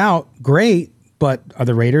balls out, great. But are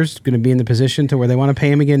the Raiders going to be in the position to where they want to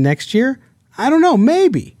pay him again next year? I don't know.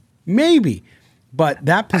 Maybe. But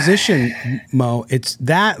that position, Mo, it's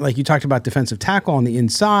that, like you talked about defensive tackle on the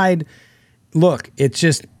inside. Look, it's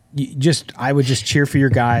just I would just cheer for your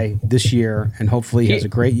guy this year, and hopefully he has a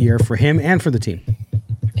great year for him and for the team.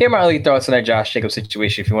 Here are my early thoughts on that Josh Jacobs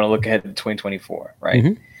situation if you want to look ahead to 2024, right?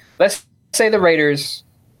 Mm-hmm. Let's say the Raiders,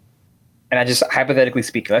 and I just hypothetically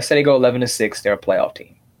speaking, let's say they go 11-6, they're a playoff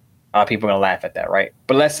team. People are going to laugh at that, right?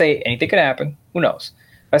 But let's say anything could happen. Who knows?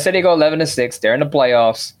 Let's say they go 11-6, they're in the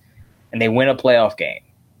playoffs, and they win a playoff game.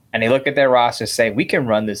 And they look at their roster and say, we can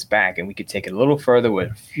run this back and we could take it a little further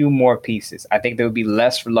with a few more pieces. I think they would be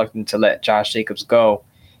less reluctant to let Josh Jacobs go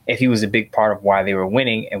if he was a big part of why they were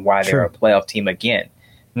winning and why they were a playoff team again.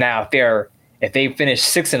 Now, if they finish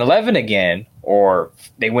 6-11 again, or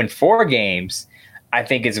they win 4 games, I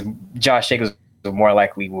think Josh Jacobs more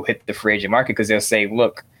likely will hit the free agent market because they'll say,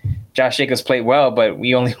 look, Josh Jacobs played well, but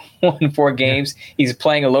we only won 4 games. He's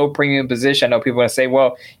playing a low premium position. I know people are going to say,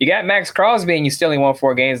 well, you got Max Crosby and you still only won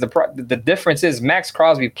 4 games. The difference is Max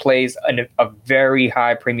Crosby plays a very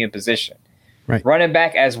high premium position. Right. Running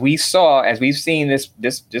back, as we've seen this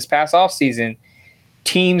past offseason,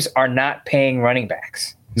 teams are not paying running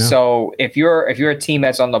backs. No. So if you're a team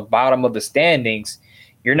that's on the bottom of the standings,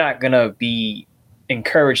 you're not going to be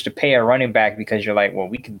encouraged to pay a running back because you're like, well,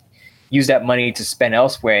 we can use that money to spend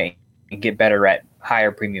elsewhere and get better at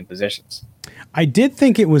higher premium positions. I did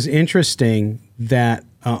think it was interesting that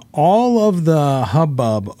all of the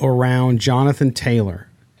hubbub around Jonathan Taylor,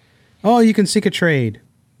 you can seek a trade.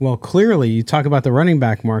 Well, clearly, you talk about the running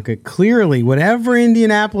back market, clearly whatever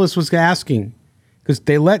Indianapolis was asking, because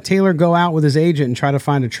they let Taylor go out with his agent and try to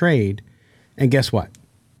find a trade, and guess what?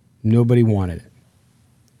 Nobody wanted it.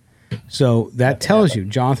 So that tells you,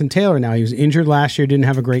 Jonathan Taylor, now he was injured last year, didn't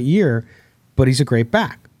have a great year, but he's a great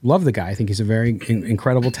back. Love the guy. I think he's a very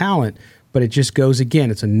incredible talent, but it just goes again.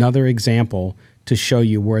 It's another example to show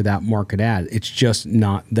you where that market at. It's just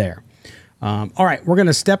not there. All right, we're going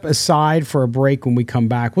to step aside for a break. When we come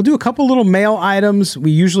back, we'll do a couple little mail items. We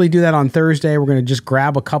usually do that on Thursday. We're going to just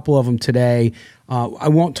grab a couple of them today. I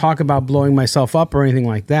won't talk about blowing myself up or anything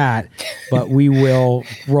like that, but we will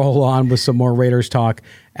roll on with some more Raiders talk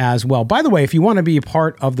as well. By the way, if you want to be a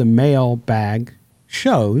part of the Mailbag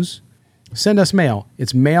shows, send us mail.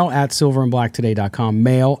 It's mail@silverandblacktoday.com,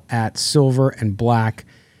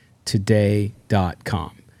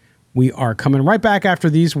 mail@silverandblacktoday.com. We are coming right back after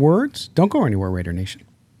these words. Don't go anywhere, Raider Nation.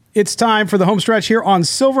 It's time for the home stretch here on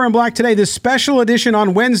Silver and Black Today, this special edition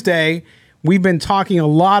on Wednesday. We've been talking a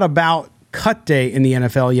lot about cut day in the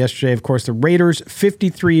NFL yesterday. Of course, the Raiders'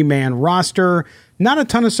 53-man roster. Not a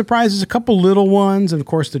ton of surprises, a couple little ones. And, of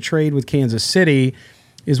course, the trade with Kansas City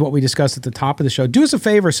is what we discussed at the top of the show. Do us a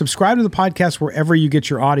favor, subscribe to the podcast wherever you get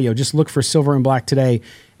your audio. Just look for Silver and Black Today,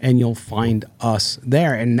 and you'll find us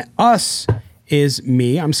there. And us is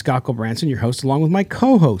me. I'm Scott Gulbransen, your host, along with my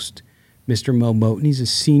co-host, Mr. Mo Moten. He's a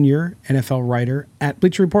senior NFL writer at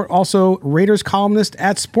Bleacher Report, also Raiders columnist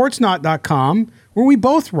at sportsnaut.com, where we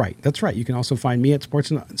both write. That's right. You can also find me at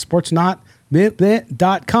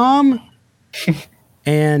sportsnaut.com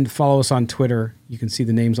and follow us on Twitter. You can see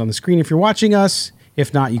the names on the screen if you're watching us.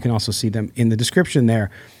 If not, you can also see them in the description there.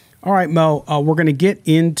 All right, Mo, we're going to get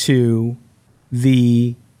into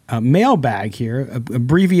the mailbag here,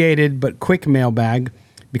 abbreviated but quick mailbag,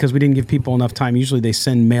 because we didn't give people enough time. Usually they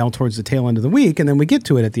send mail towards the tail end of the week, and then we get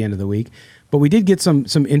to it at the end of the week. But we did get some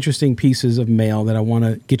interesting pieces of mail that I want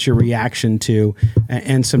to get your reaction to,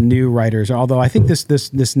 and some new writers. Although I think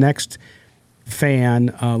this next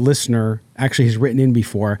fan, listener, actually has written in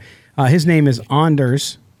before. His name is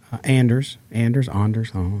Anders. Anders.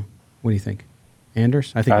 What do you think?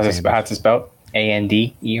 Anders? I think it's Anders. How's it spelled?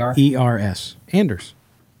 A-N-D-E-R? E-R-S. Anders.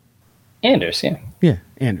 Anders, yeah. Yeah,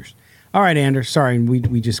 Anders. All right, Anders. Sorry,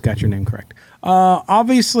 we just got your name correct.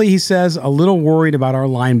 Obviously, he says, a little worried about our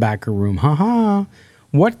linebacker room.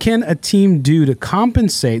 What can a team do to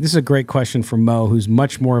compensate? This is a great question for Mo, who's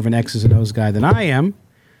much more of an X's and O's guy than I am.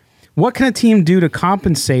 What can a team do to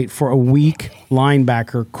compensate for a weak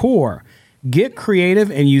linebacker core? Get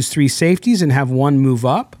creative and use 3 safeties and have one move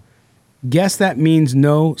up? Guess that means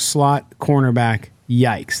no slot cornerback.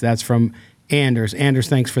 Yikes. That's from Anders. Anders,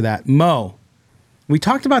 thanks for that. Mo, we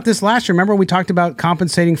talked about this last year. Remember we talked about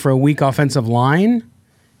compensating for a weak offensive line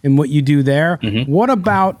and what you do there? Mm-hmm. What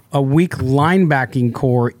about a weak linebacking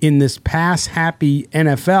core in this pass-happy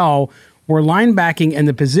NFL where linebacking and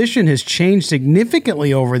the position has changed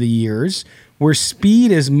significantly over the years, where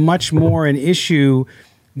speed is much more an issue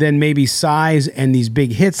than maybe size and these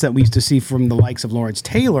big hits that we used to see from the likes of Lawrence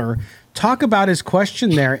Taylor? Talk about his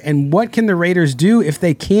question there, and what can the Raiders do if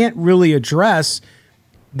they can't really address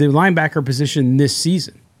the linebacker position this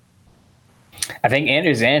season? I think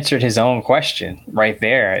Anders answered his own question right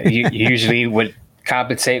there. You usually would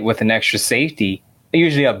compensate with an extra safety,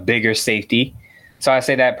 usually a bigger safety. So I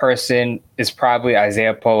say that person is probably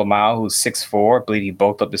Isaiah Polamalu, who's 6'4". I believe he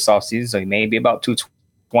bulked up this offseason, so he may be about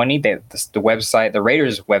 220. The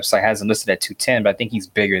Raiders website has him listed at 210, but I think he's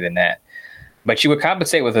bigger than that. But you would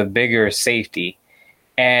compensate with a bigger safety.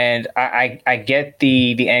 And I get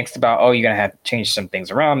the angst about, you're going to have to change some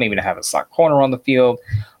things around, maybe to have a slot corner on the field.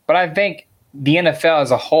 But I think the NFL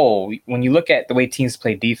as a whole, when you look at the way teams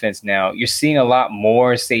play defense now, you're seeing a lot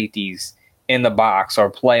more safeties in the box or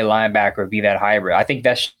play linebacker or be that hybrid. I think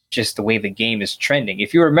that's just the way the game is trending.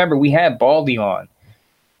 If you remember, we had Baldy on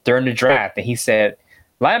during the draft, and he said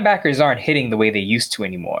linebackers aren't hitting the way they used to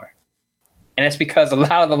anymore. And it's because a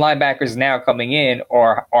lot of the linebackers now coming in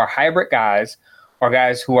are hybrid guys, or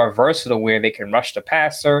guys who are versatile, where they can rush the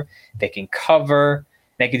passer, they can cover,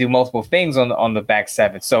 they can do multiple things on the back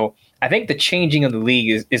seven. So I think the changing of the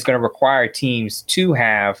league is going to require teams to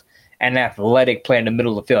have an athletic player in the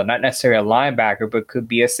middle of the field, not necessarily a linebacker, but could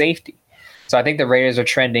be a safety. So I think the Raiders are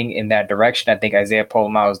trending in that direction. I think Isaiah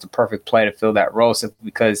Polamalu is the perfect player to fill that role, simply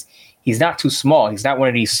because he's not too small. He's not one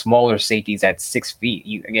of these smaller safeties at 6 feet.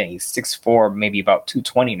 He's 6'4", maybe about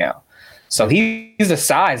 220 now. So he's the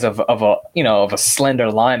size of a slender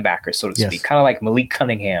linebacker, so to speak, kind of like Malik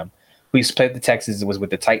Cunningham, who used to play with the Texans and was with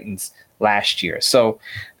the Titans last year. So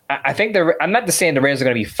I think I'm not saying the Raiders are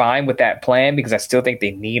going to be fine with that plan, because I still think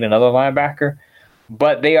they need another linebacker,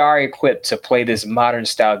 but they are equipped to play this modern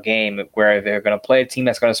style game where they're going to play a team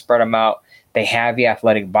that's going to spread them out. They have the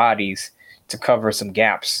athletic bodies to cover some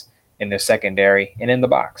gaps in their secondary and in the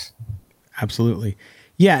box. Absolutely.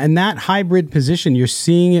 Yeah, and that hybrid position, you're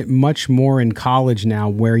seeing it much more in college now,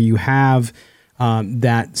 where you have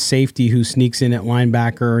that safety who sneaks in at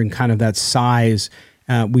linebacker and kind of that size.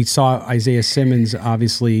 We saw Isaiah Simmons,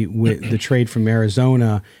 obviously, with the trade from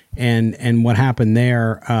Arizona, and what happened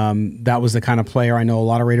there. That was the kind of player, I know a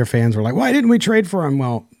lot of Raider fans were like, why didn't we trade for him?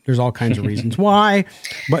 Well, there's all kinds of reasons why,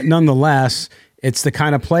 but nonetheless, it's the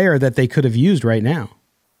kind of player that they could have used right now.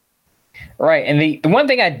 Right, and the one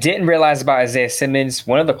thing I didn't realize about Isaiah Simmons,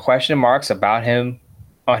 one of the question marks about him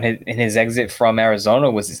in his exit from Arizona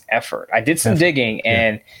was his effort. I did some digging,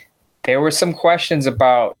 and there were some questions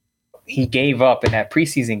about he gave up in that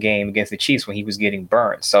preseason game against the Chiefs when he was getting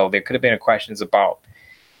burned. So there could have been questions about,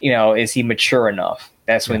 is he mature enough?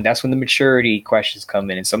 That's when the maturity questions come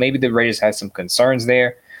in. And so maybe the Raiders had some concerns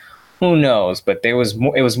there. Who knows? But it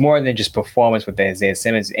was more than just performance with Isaiah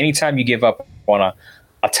Simmons. Anytime you give up on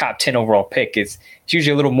a top 10 overall pick, it's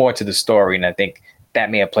usually a little more to the story. And I think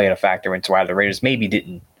that may have played a factor into why the Raiders maybe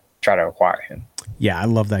didn't try to acquire him. Yeah, I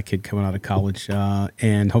love that kid coming out of college,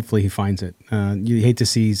 and hopefully he finds it. You hate to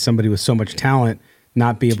see somebody with so much talent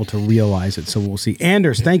not be able to realize it, so we'll see.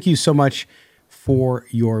 Anders, thank you so much for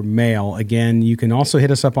your mail. Again, you can also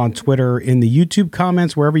hit us up on Twitter, in the YouTube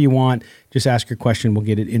comments, wherever you want. Just ask your question. We'll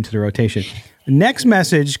get it into the rotation. The next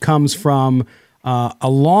message comes from a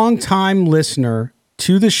longtime listener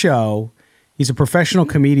to the show. He's a professional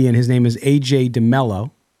comedian. His name is AJ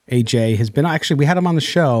DeMello. AJ has been, actually, we had him on the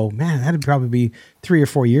show. Man, that'd probably be 3 or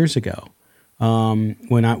 4 years ago,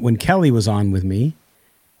 when Kelly was on with me.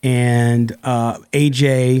 And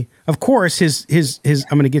AJ, of course, his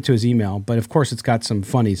I'm going to get to his email, but of course it's got some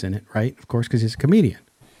funnies in it, right? Of course, because he's a comedian.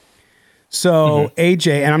 So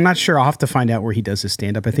AJ, and I'm not sure, I'll have to find out where he does his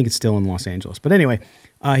stand-up. I think it's still in Los Angeles. But anyway,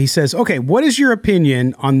 he says, okay, what is your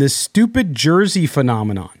opinion on this stupid jersey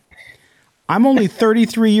phenomenon? I'm only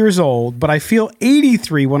 33 years old, but I feel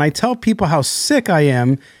 83 when I tell people how sick I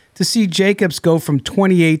am to see Jacobs go from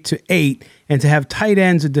 28 to 8 and to have tight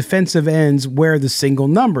ends and defensive ends wear the single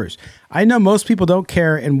numbers. I know most people don't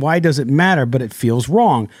care, and why does it matter, but it feels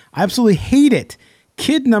wrong. I absolutely hate it.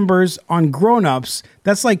 Kid numbers on grown-ups,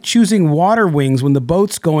 that's like choosing water wings when the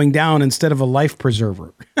boat's going down instead of a life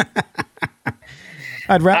preserver.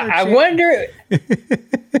 I'd rather. I wonder if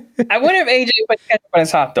AJ put ketchup on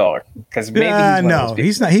his hot dog, because maybe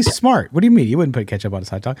he's not. He's smart. What do you mean? He wouldn't put ketchup on his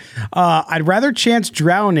hot dog. I'd rather chance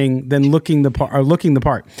drowning than looking the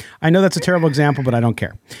part. I know that's a terrible example, but I don't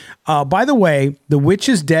care. By the way, the witch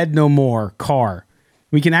is dead no more. Carr.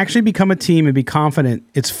 We can actually become a team and be confident.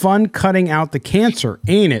 It's fun cutting out the cancer,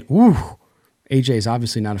 ain't it? Woo. AJ is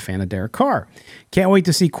obviously not a fan of Derek Carr. Can't wait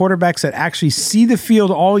to see quarterbacks that actually see the field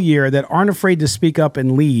all year, that aren't afraid to speak up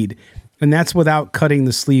and lead. And that's without cutting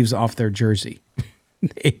the sleeves off their jersey.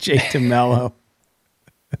 AJ DeMello.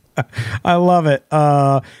 I love it.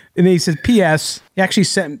 And then he says, P.S. He actually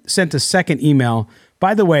sent a second email.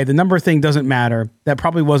 By the way, the number thing doesn't matter. That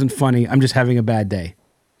probably wasn't funny. I'm just having a bad day.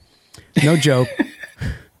 No joke.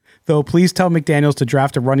 Though, please tell McDaniels to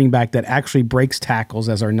draft a running back that actually breaks tackles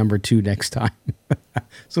as our number 2 next time.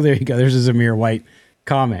 So there you go. There's a Zamir White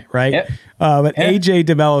comment, right? Yep. But AJ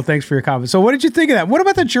DeMello, thanks for your comment. So what did you think of that? What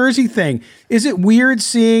about the jersey thing? Is it weird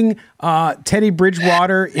seeing Teddy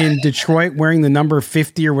Bridgewater in Detroit wearing the number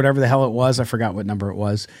 50 or whatever the hell it was? I forgot what number it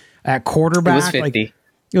was at quarterback. It was 50.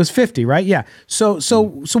 It was 50, right? Yeah. So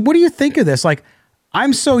what do you think of this? Like,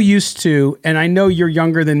 I'm so used to, and I know you're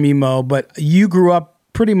younger than me, Mo, but you grew up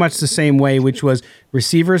pretty much the same way, which was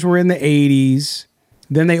receivers were in the 80s.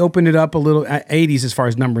 Then they opened it up a little, 80s as far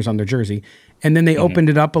as numbers on their jersey. And then they opened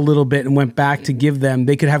it up a little bit and went back to give them,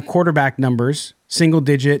 they could have quarterback numbers, single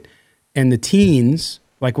digit, and the teens.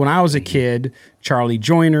 Like when I was a kid, Charlie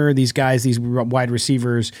Joyner, these guys, these wide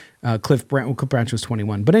receivers, Cliff Branch was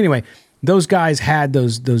 21. But anyway, those guys had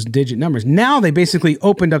those digit numbers. Now they basically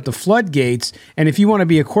opened up the floodgates, and if you want to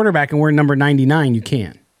be a quarterback and wear number 99, you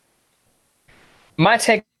can. My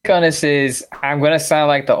take on this is I'm going to sound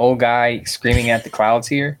like the old guy screaming at the clouds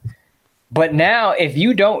here. But now, if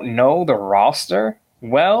you don't know the roster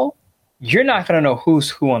well, you're not going to know who's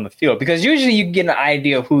who on the field. Because usually you get an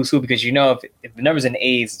idea of who's who because you know if the number's in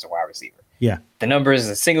A's, it's a wide receiver. Yeah. The number is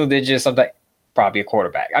a single digit, something, probably a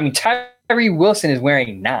quarterback. I mean, Tyree Wilson is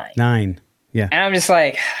wearing 9. 9. Yeah. And I'm just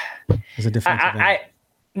like, as a defensive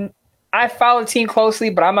end. I follow the team closely,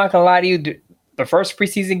 but I'm not going to lie to you. The first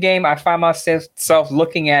preseason game, I find myself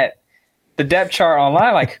looking at the depth chart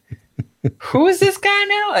online like, who is this guy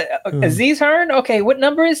now? Aziz Hearn? Okay, what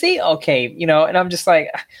number is he? Okay, and I'm just like,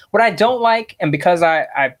 what I don't like, and because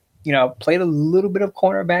I played a little bit of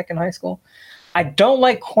cornerback in high school, I don't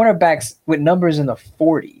like cornerbacks with numbers in the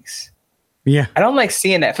 40s. Yeah. I don't like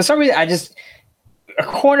seeing that. For some reason, a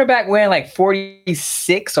cornerback wearing like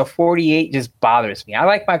 46 or 48 just bothers me. I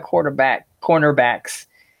like my cornerbacks,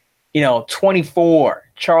 24,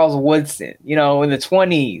 Charles Woodson, in the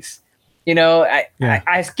 20s.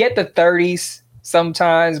 I get the 30s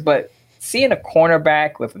sometimes, but seeing a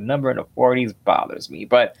cornerback with a number in the 40s bothers me.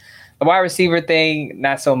 But the wide receiver thing,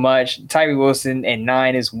 not so much. Tyree Wilson and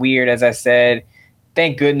 9 is weird, as I said.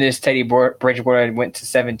 Thank goodness Teddy Bridgewater went to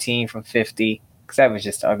 17 from 50 because that was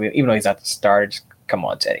just ugly. Even though he's not the starter, just come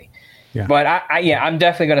on, Teddy. Yeah. But I'm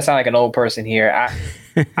definitely going to sound like an old person here.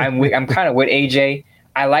 I'm kind of with AJ.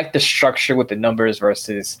 I like the structure with the numbers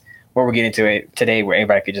versus where we're getting to it today where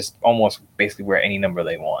anybody could just almost basically wear any number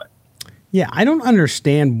they want. Yeah, I don't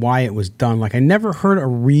understand why it was done. Like, I never heard a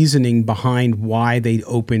reasoning behind why they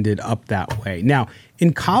opened it up that way. Now,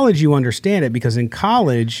 in college, you understand it because in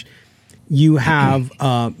college, you have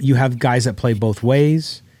guys that play both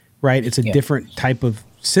ways, right? It's a different type of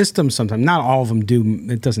system sometimes. Not all of them do.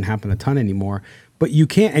 It doesn't happen a ton anymore. But you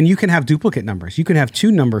can have duplicate numbers. You can have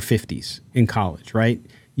 2 number 50s in college, right?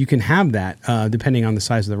 You can have that depending on the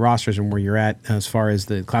size of the rosters and where you're at as far as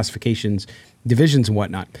the classifications, divisions and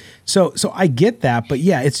whatnot. So I get that, but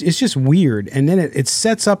yeah, it's just weird. And then it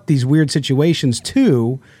sets up these weird situations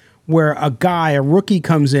too, where a rookie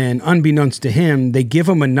comes in, unbeknownst to him, they give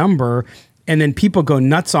him a number, and then people go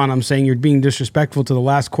nuts on him saying you're being disrespectful to the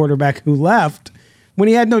last quarterback who left when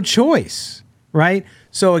he had no choice, right?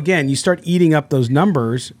 So again, you start eating up those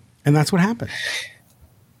numbers, and that's what happened.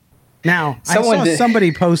 Now,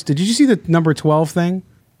 somebody posted, did you see the number 12 thing?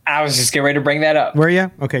 I was just getting ready to bring that up. Were you?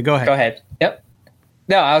 Okay, go ahead. Go ahead. Yep.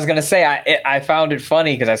 No, I was going to say, I found it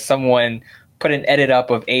funny because someone put an edit up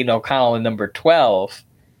of Aiden O'Connell in number 12.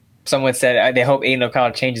 Someone said they hope Aiden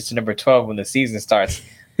O'Connell changes to number 12 when the season starts.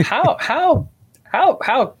 How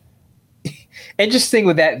interesting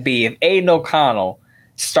would that be if Aiden O'Connell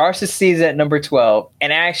starts the season at number 12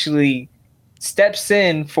 and actually steps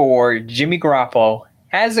in for Jimmy Garoppolo,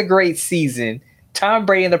 has a great season, Tom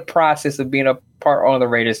Brady in the process of being a part owner of the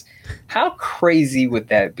Raiders? How crazy would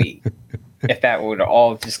that be if that would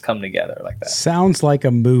all just come together like that? Sounds like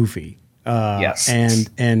a movie. Yes.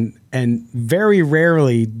 And very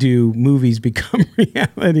rarely do movies become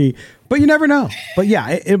reality, but you never know. But yeah,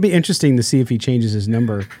 it'll be interesting to see if he changes his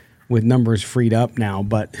number with numbers freed up now,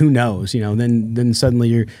 but who knows, then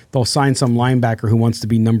suddenly they'll sign some linebacker who wants to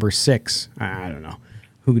be number 6. I don't know.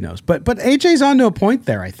 Who knows? But AJ's on to a point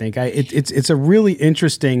there, I think. It's a really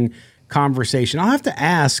interesting conversation. I'll have to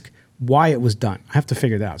ask why it was done. I have to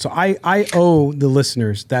figure that out. So I owe the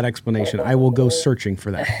listeners that explanation. I will go searching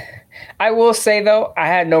for that. I will say, though, I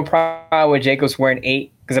had no problem with Jacobs wearing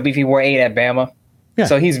 8 because I believe he wore 8 at Bama. Yeah.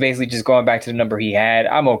 So he's basically just going back to the number he had.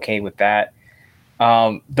 I'm okay with that.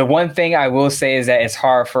 The one thing I will say is that it's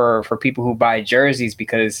hard for people who buy jerseys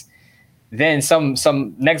because then some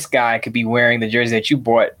next guy could be wearing the jersey that you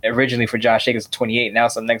bought originally for Josh Jacobs at 28. Now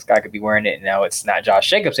some next guy could be wearing it, and now it's not Josh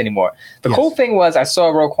Jacobs anymore. The cool thing was I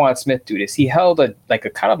saw Roquan Smith do this. He held I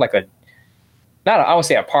won't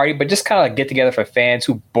say a party, but just kind of like get together for fans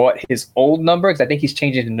who bought his old number because I think he's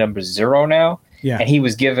changing to number 0 now. Yeah. And he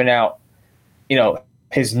was giving out,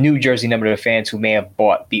 his new jersey number to fans who may have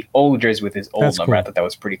bought the old jersey with his old That's number. cool. I thought that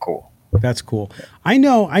was pretty cool. That's cool. I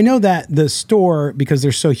know that the store, because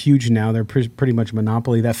they're so huge now, they're pretty much a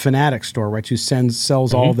monopoly. That Fanatic store, right, who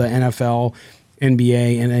sells all the NFL,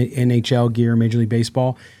 NBA, and NHL gear, Major League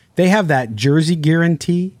Baseball. They have that jersey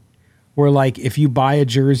guarantee, where like if you buy a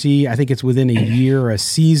jersey, I think it's within a year or a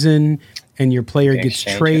season, and your player gets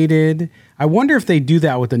traded. I wonder if they do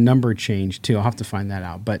that with the number change too. I'll have to find that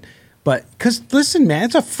out. But because listen, man,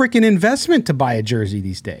 it's a freaking investment to buy a jersey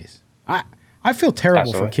these days. I feel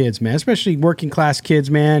terrible for kids, man, especially working class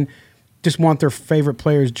kids, man. Just want their favorite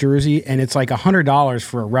player's jersey, and it's like $100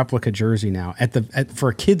 for a replica jersey now for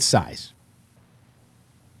a kid's size.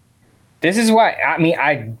 This is why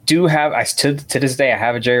to this day I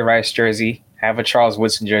have a Jerry Rice jersey, have a Charles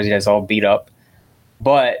Woodson jersey that's all beat up.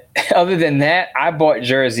 But other than that, I bought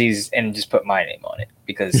jerseys and just put my name on it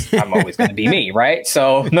because I'm always going to be me, right?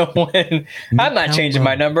 So I'm not changing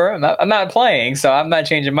my number. I'm not playing, so I'm not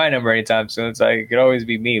changing my number anytime soon. It's like it could always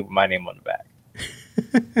be me with my name on the back.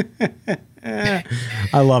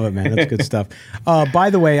 I love it, man. That's good stuff. By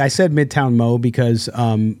the way, I said Midtown Mo because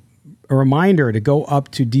a reminder to go up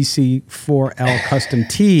to DC4L Custom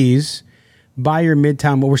Tees, buy your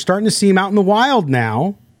Midtown Mo. We're starting to see them out in the wild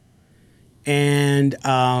now. And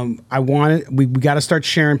we got to start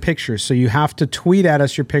sharing pictures. So you have to tweet at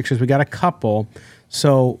us your pictures. We got a couple.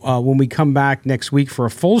 So when we come back next week for a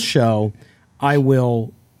full show, I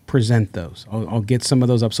will present those. I'll get some of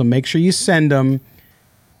those up. So make sure you send them.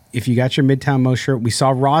 If you got your Midtown Mo shirt, we saw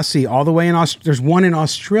Rossi all the way in Australia. There's one in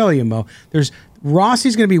Australia, Mo.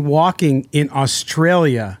 Rossi's going to be walking in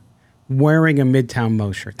Australia wearing a Midtown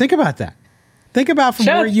Mo shirt. Think about that. Think about from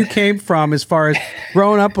where you came from as far as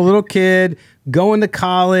growing up a little kid, going to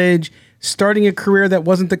college, starting a career that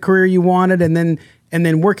wasn't the career you wanted, and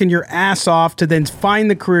then working your ass off to then find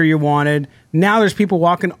the career you wanted. Now there's people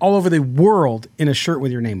walking all over the world in a shirt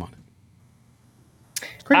with your name on it.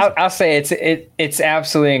 I'll say it's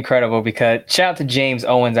absolutely incredible because shout out to James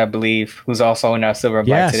Owens, I believe, who's also in our Silver and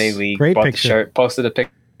Black Today League. Great bought picture. The shirt, posted a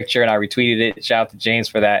picture, and I retweeted it. Shout out to James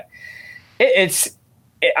for that.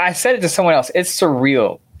 I said it to someone else. It's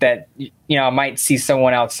surreal that I might see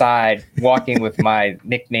someone outside walking with my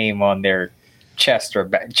nickname on their chest or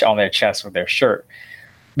on their chest with their shirt.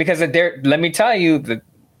 Because let me tell you that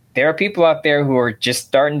there are people out there who are just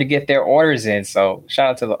starting to get their orders in. So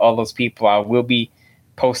shout out to all those people. I will be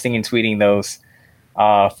posting and tweeting those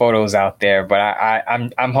photos out there. But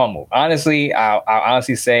I'm humbled. Honestly, I'll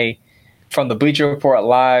honestly say, from the Bleacher Report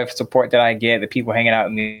Live support that I get, the people hanging out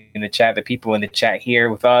in the chat, the people in the chat here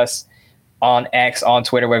with us on X, on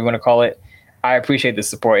Twitter, whatever you want to call it, I appreciate the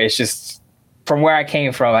support. It's just from where I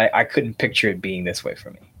came from, I couldn't picture it being this way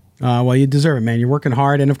for me. Well, you deserve it, man. You're working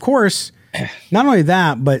hard. And of course, not only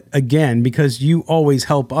that, but again, because you always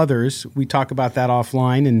help others, we talk about that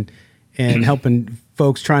offline and helping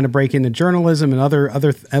folks trying to break into journalism and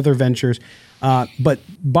other ventures. But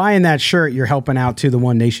buying that shirt, you're helping out to the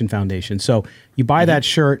One Nation Foundation. So you buy that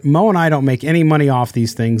shirt. Mo and I don't make any money off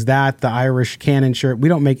these things. The Irish Cannon shirt, we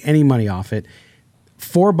don't make any money off it.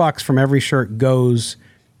 $4 from every shirt goes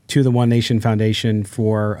to the One Nation Foundation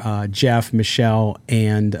for Jeff, Michelle,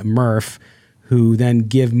 and Murph, who then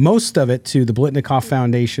give most of it to the Blitnikoff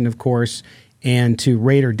Foundation, of course, and to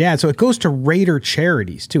Raider Dad. So it goes to Raider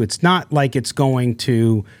charities, too. It's not like it's going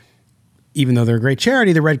to, even though they're a great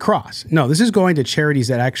charity, the Red Cross. No, this is going to charities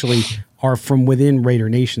that actually are from within Raider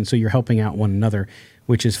Nation. So you're helping out one another,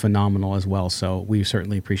 which is phenomenal as well. So we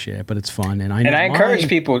certainly appreciate it, but it's fun. And I encourage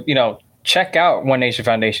people, check out One Nation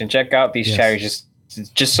Foundation, check out these charities,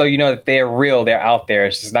 just so you know that they're real, they're out there.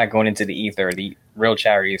 It's just not going into the ether. The real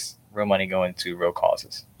charities, real money going to real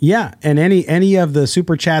causes. Yeah, and any of the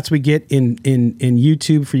super chats we get in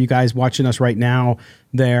YouTube for you guys watching us right now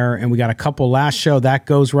there, and we got a couple last show that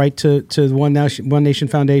goes right to the One Nation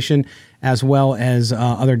Foundation, as well as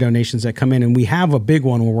other donations that come in, and we have a big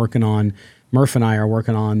one we're working on. Murph and I are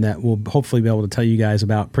working on that we'll hopefully be able to tell you guys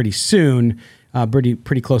about pretty soon.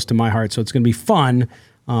 Pretty close to my heart, so it's going to be fun.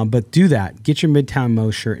 But do that. Get your Midtown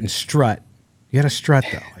Mo shirt and strut. You got to strut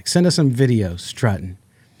though. Like send us some videos strutting.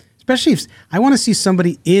 Especially if I want to see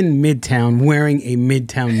somebody in Midtown wearing a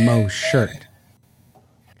Midtown Mo shirt.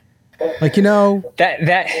 Like,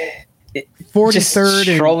 that 43rd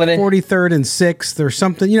and 43rd and 6th or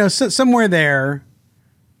something, somewhere there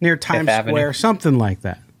near Times Square, something like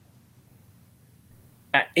that.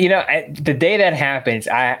 The day that happens,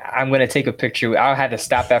 I'm going to take a picture. I'll have to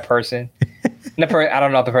stop that person. I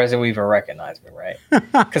don't know if the person will even recognize me, right?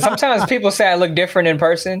 Because sometimes people say I look different in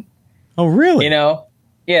person. Oh, really?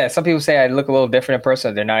 Yeah, some people say I look a little different in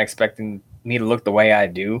person. They're not expecting me to look the way I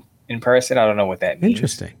do in person. I don't know what that means.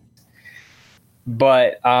 Interesting.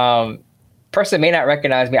 But person may not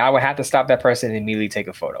recognize me. I would have to stop that person and immediately take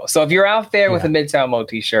a photo. So if you're out there with a Midtown Mo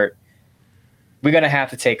t-shirt, we're going to have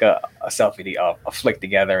to take a selfie, a flick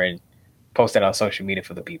together and post it on social media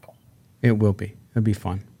for the people. It will be. It'll be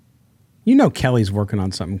fun. You know Kelly's working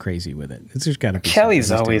on something crazy with it. It's just got to be.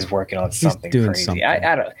 Kelly's always working on something crazy. Something.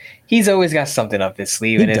 I don't. He's always got something up his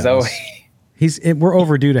sleeve, and it's always. We're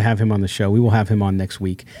overdue to have him on the show. We will have him on next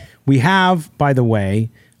week. We have, by the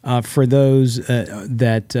way, for those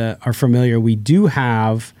that are familiar, we do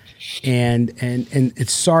have, and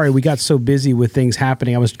it's sorry we got so busy with things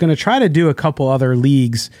happening. I was going to try to do a couple other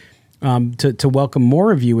leagues to welcome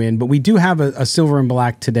more of you in, but we do have a Silver and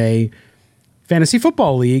Black Today Fantasy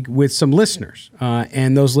Football League with some listeners,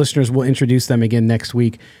 and those listeners will introduce them again next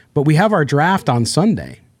week. But we have our draft on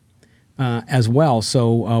Sunday as well,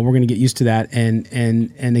 so we're going to get used to that. And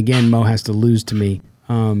again, Mo has to lose to me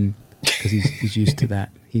because he's used to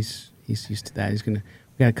that. He's used to that. We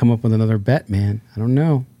got to come up with another bet, man. I don't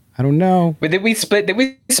know. But did we split? Did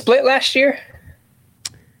we split last year?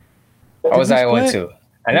 Or was I 1-2?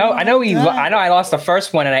 I know I lost the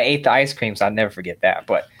first one and I ate the ice cream, so I'll never forget that.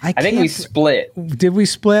 But I think we split. Did we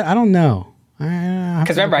split? I don't know. Because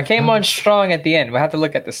remember, I came on strong at the end. We'll have to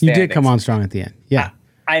look at the standings. You did come on strong at the end. Yeah.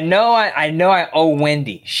 I know I owe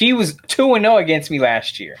Wendy. She was 2-0 against me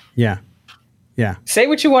last year. Yeah. Say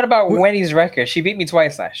what you want about Wendy's record. She beat me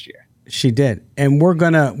twice last year. She did. And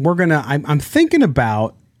I'm thinking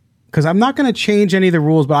about, because I'm not gonna change any of the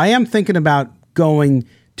rules, but I am thinking about going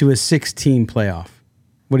to a 6-team playoff.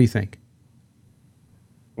 What do you think?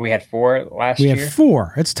 We had 4 last year. We had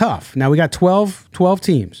 4. It's tough. Now we got 12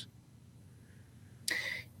 teams.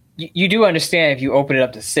 You do understand if you open it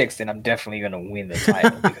up to 6, then I'm definitely going to win the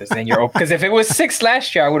title because then you're open. Because if it was 6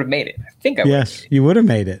 last year, I would have made it. I think I would. Yes, you would have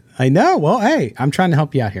made it. I know. Well, hey, I'm trying to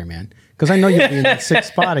help you out here, man. Because I know you'll be in that 6th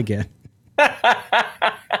spot again.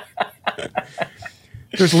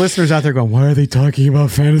 There's listeners out there going, why are they talking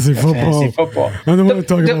about fantasy football? I don't want to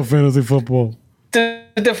talk about fantasy football.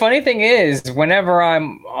 The funny thing is, whenever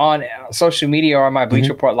I'm on social media or on my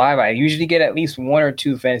Bleacher Report Live, I usually get at least 1 or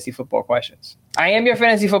 2 fantasy football questions. I am your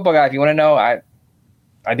fantasy football guy. If you want to know, I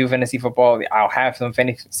do fantasy football. I'll have some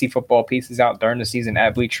fantasy football pieces out during the season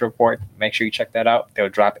at Bleacher Report. Make sure you check that out. They'll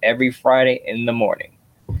drop every Friday in the morning.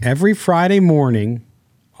 Every Friday morning,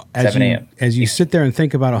 7 a.m. As you sit there and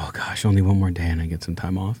think about, oh gosh, only one more day and I get some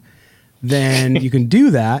time off. Then you can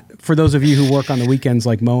do that. For those of you who work on the weekends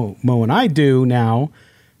like Mo and I do now,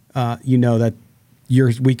 you know that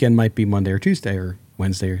your weekend might be Monday or Tuesday or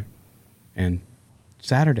Wednesday and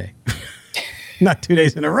Saturday. Not 2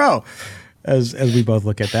 days in a row, as we both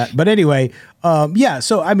look at that. But anyway,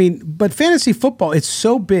 so, I mean, but fantasy football, it's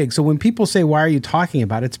so big. So when people say, why are you talking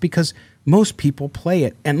about it? It's because most people play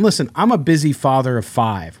it. And listen, I'm a busy father of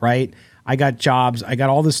 5, right? I got jobs. I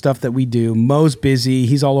got all this stuff that we do. Mo's busy.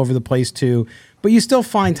 He's all over the place too. But you still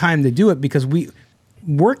find time to do it because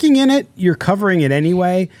working in it, you're covering it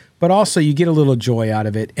anyway, but also you get a little joy out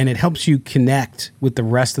of it and it helps you connect with the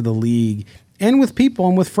rest of the league and with people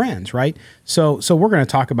and with friends, right? So we're going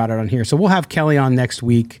to talk about it on here. So we'll have Kelly on next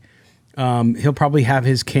week. He'll probably have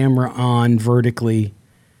his camera on vertically,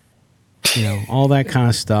 all that kind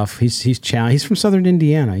of stuff. He's from Southern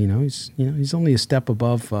Indiana, he's only a step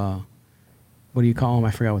above what do you call him?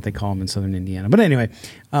 I forgot what they call him in Southern Indiana. But anyway,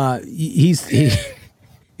 he's going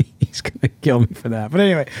to kill me for that. But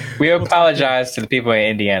anyway. We apologize to the people in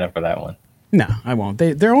Indiana for that one. No, I won't.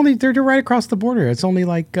 They're right across the border. It's only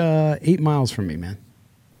like 8 miles from me, man.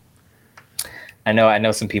 I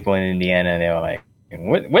know some people in Indiana, and they were like,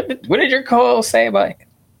 what did your co-host say about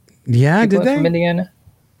did they? From Indiana?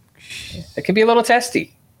 It can be a little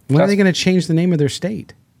testy. When are they going to change the name of their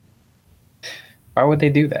state? Why would they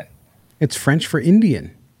do that? It's French for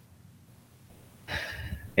Indian.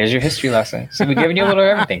 Here's your history lesson. So we're giving you a little of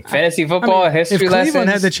everything. Fantasy football, history lessons. If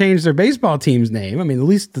Cleveland had to change their baseball team's name, I mean, the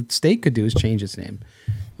least the state could do is change its name.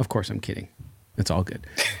 Of course, I'm kidding. It's all good.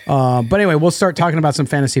 But anyway, we'll start talking about some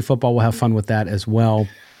fantasy football. We'll have fun with that as well.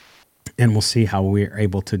 And we'll see how we're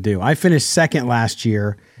able to do. I finished 2nd last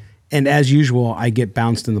year. And as usual, I get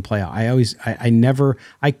bounced in the playoff.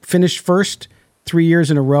 I finished first 3 years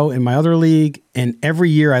in a row in my other league, and every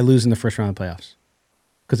year I lose in the first round of playoffs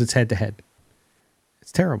because it's head to head.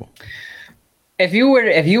 It's terrible. If you were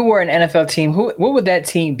an NFL team, what would that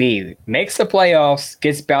team be? Makes the playoffs,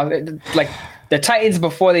 gets bounced like the Titans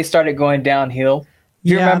before they started going downhill.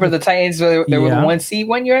 You remember the Titans? They were the 1 seed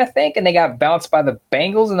 1 year, I think, and they got bounced by the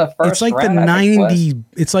Bengals in the first round. It's like the '90s.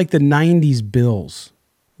 It's like the '90s Bills.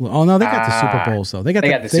 Oh no, they got the Super Bowls though. They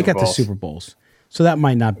got the Super Bowls. So that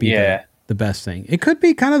might not be the the best thing. It could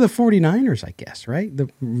be kind of the 49ers, I guess, right?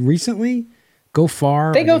 Recently go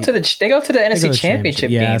far. They go to the NFC Championship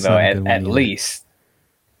game though, at least.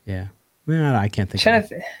 Yeah. Well, I can't think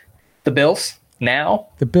of it. The Bills now.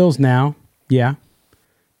 The Bills now. Yeah.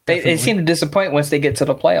 They seem to disappoint once they get to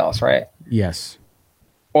the playoffs, right? Yes.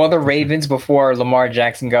 Or the Ravens before Lamar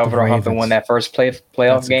Jackson got over the hump and won that first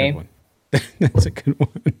playoff game. That's a good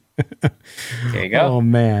one. There you go. Oh,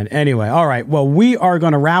 man. Anyway, all right. Well, we are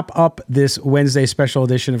going to wrap up this Wednesday special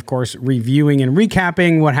edition, of course, reviewing and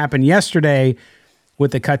recapping what happened yesterday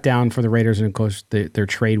with the cut down for the Raiders and, of course, their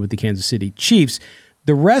trade with the Kansas City Chiefs.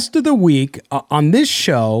 The rest of the week on this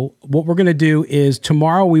show, what we're going to do is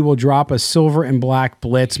tomorrow we will drop a silver and black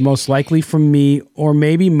blitz, most likely from me or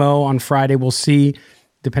maybe Mo on Friday. We'll see,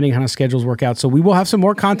 depending on how schedules work out. So we will have some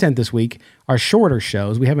more content this week, our shorter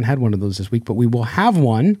shows. We haven't had one of those this week, but we will have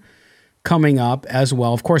one coming up as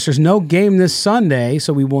well. Of course, there's no game this Sunday,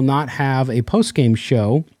 so we will not have a post-game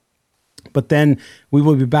show. But then we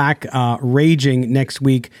will be back raging next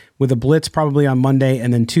week with a blitz probably on Monday,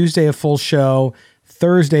 and then Tuesday a full show,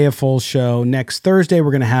 Thursday a full show. Next Thursday,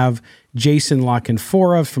 we're going to have Jason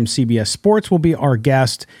Lockenfora from CBS Sports will be our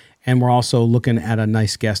guest, and we're also looking at a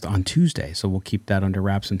nice guest on Tuesday. So we'll keep that under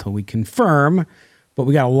wraps until we confirm. But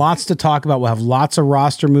we got lots to talk about. We'll have lots of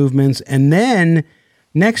roster movements. And then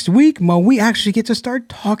next week, Mo, we actually get to start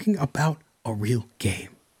talking about a real game.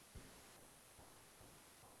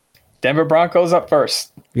 Denver Broncos up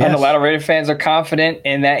first. Yes. And a lot of Raider fans are confident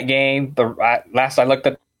in that game. Last I looked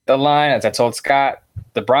at the line, as I told Scott,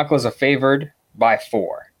 the Broncos are favored by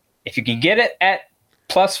 4. If you can get it at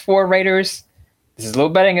 +4 Raiders, this is a little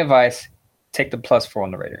betting advice. Take the +4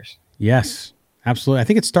 on the Raiders. Yes, absolutely. I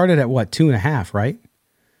think it started at 2.5, right?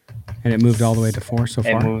 And it moved all the way to 4 so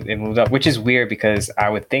far. It moved up, which is weird because I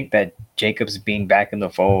would think that Jacobs being back in the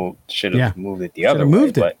fold should have moved it the other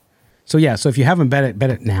way. But so if you haven't bet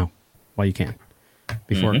it now while you can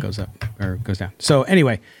before it goes up or goes down. So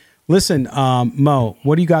anyway, listen, Mo,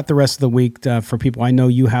 what do you got the rest of the week for people? I know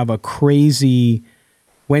you have a crazy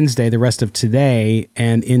Wednesday, the rest of today,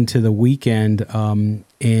 and into the weekend,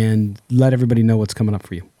 and let everybody know what's coming up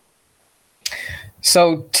for you.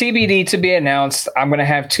 So TBD to be announced. I'm going to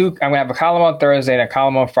have a column on Thursday and a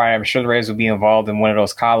column on Friday. I'm sure the Raiders will be involved in one of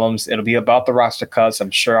those columns. It'll be about the roster cuts.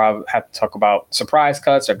 I'm sure I'll have to talk about surprise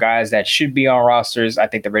cuts or guys that should be on rosters. I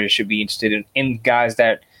think the Raiders should be interested in guys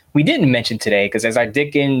that we didn't mention today, because as I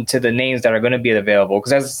dig into the names that are going to be available,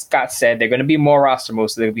 because as Scott said, they're going to be more roster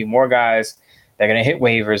moves. So there will be more guys that are going to hit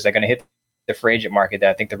waivers. They're going to hit the free agent market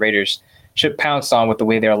that I think the Raiders should pounce on with the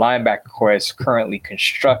way their linebacker core is currently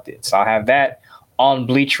constructed. So I'll have that on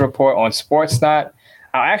Bleacher Report on Sportsnot.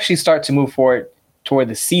 I'll actually start to move forward toward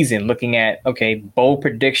the season, looking at, bold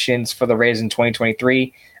predictions for the Raiders in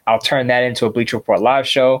 2023. I'll turn that into a Bleacher Report live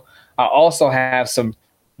show. I'll also have some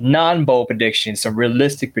non-bold predictions, some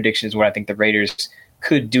realistic predictions, what I think the Raiders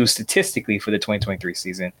could do statistically for the 2023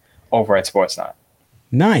 season over at Sportsnot.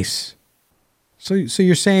 Nice. So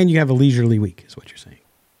you're saying you have a leisurely week, is what you're saying.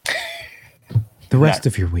 The rest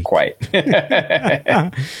of your week. Quite. Yeah.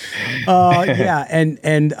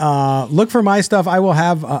 And look for my stuff. I will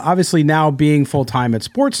have, obviously now being full-time at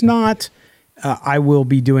Sportsnot, I will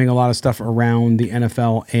be doing a lot of stuff around the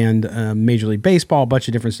NFL and Major League Baseball, a bunch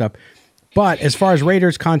of different stuff. But as far as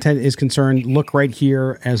Raiders content is concerned, look right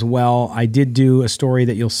here as well. I did do a story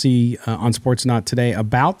that you'll see on Sportsnot today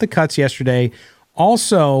about the cuts yesterday.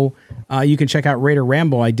 Also, you can check out Raider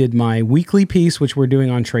Ramble. I did my weekly piece, which we're doing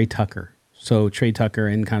on Trey Tucker. So Trey Tucker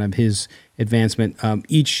and kind of his advancement.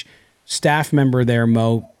 Each staff member there,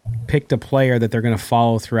 Mo, picked a player that they're going to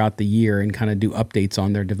follow throughout the year and kind of do updates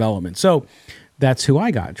on their development. So that's who I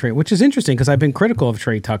got, Trey, which is interesting because I've been critical of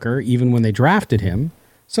Trey Tucker even when they drafted him.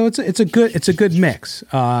 So it's a good mix.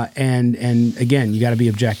 And again, you got to be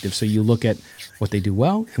objective. So you look at what they do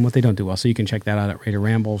well and what they don't do well. So you can check that out at Raider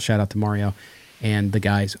Ramble. Shout out to Mario and the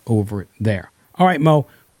guys over there. All right, Mo.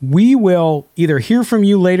 We will either hear from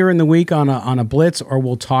you later in the week on a blitz, or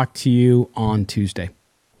we'll talk to you on Tuesday.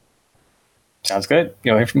 Sounds good.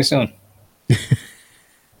 You'll hear from me soon.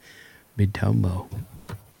 Midtown Mo.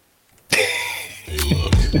 Hey,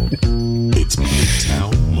 look, it's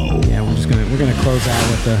Midtown Mo. Yeah, we're gonna close out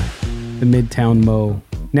with the Midtown Mo.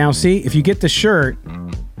 Now, see, if you get the shirt,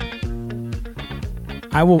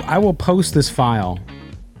 I will post this file.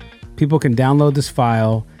 People can download this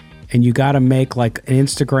file. And you got to make like an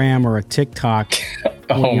Instagram or a TikTok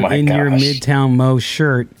when you're in your Midtown Mo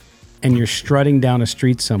shirt and you're strutting down a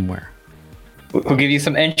street somewhere. We'll give you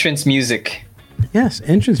some entrance music. Yes,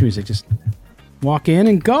 entrance music. Just walk in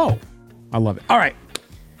and go. I love it. All right.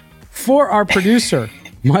 For our producer,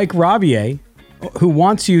 Mike Rabier, who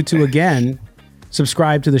wants you to, again,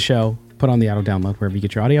 subscribe to the show, put on the auto download wherever you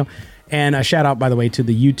get your audio. And a shout out, by the way, to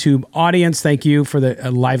the YouTube audience. Thank you for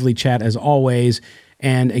the lively chat as always.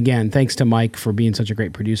 And again, thanks to Mike for being such a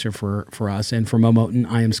great producer for us. And for Mo Moten,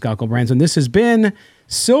 I am Scott Goldbranson. This has been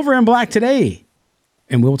Silver and Black Today.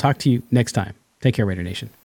 And we'll talk to you next time. Take care, Raider Nation.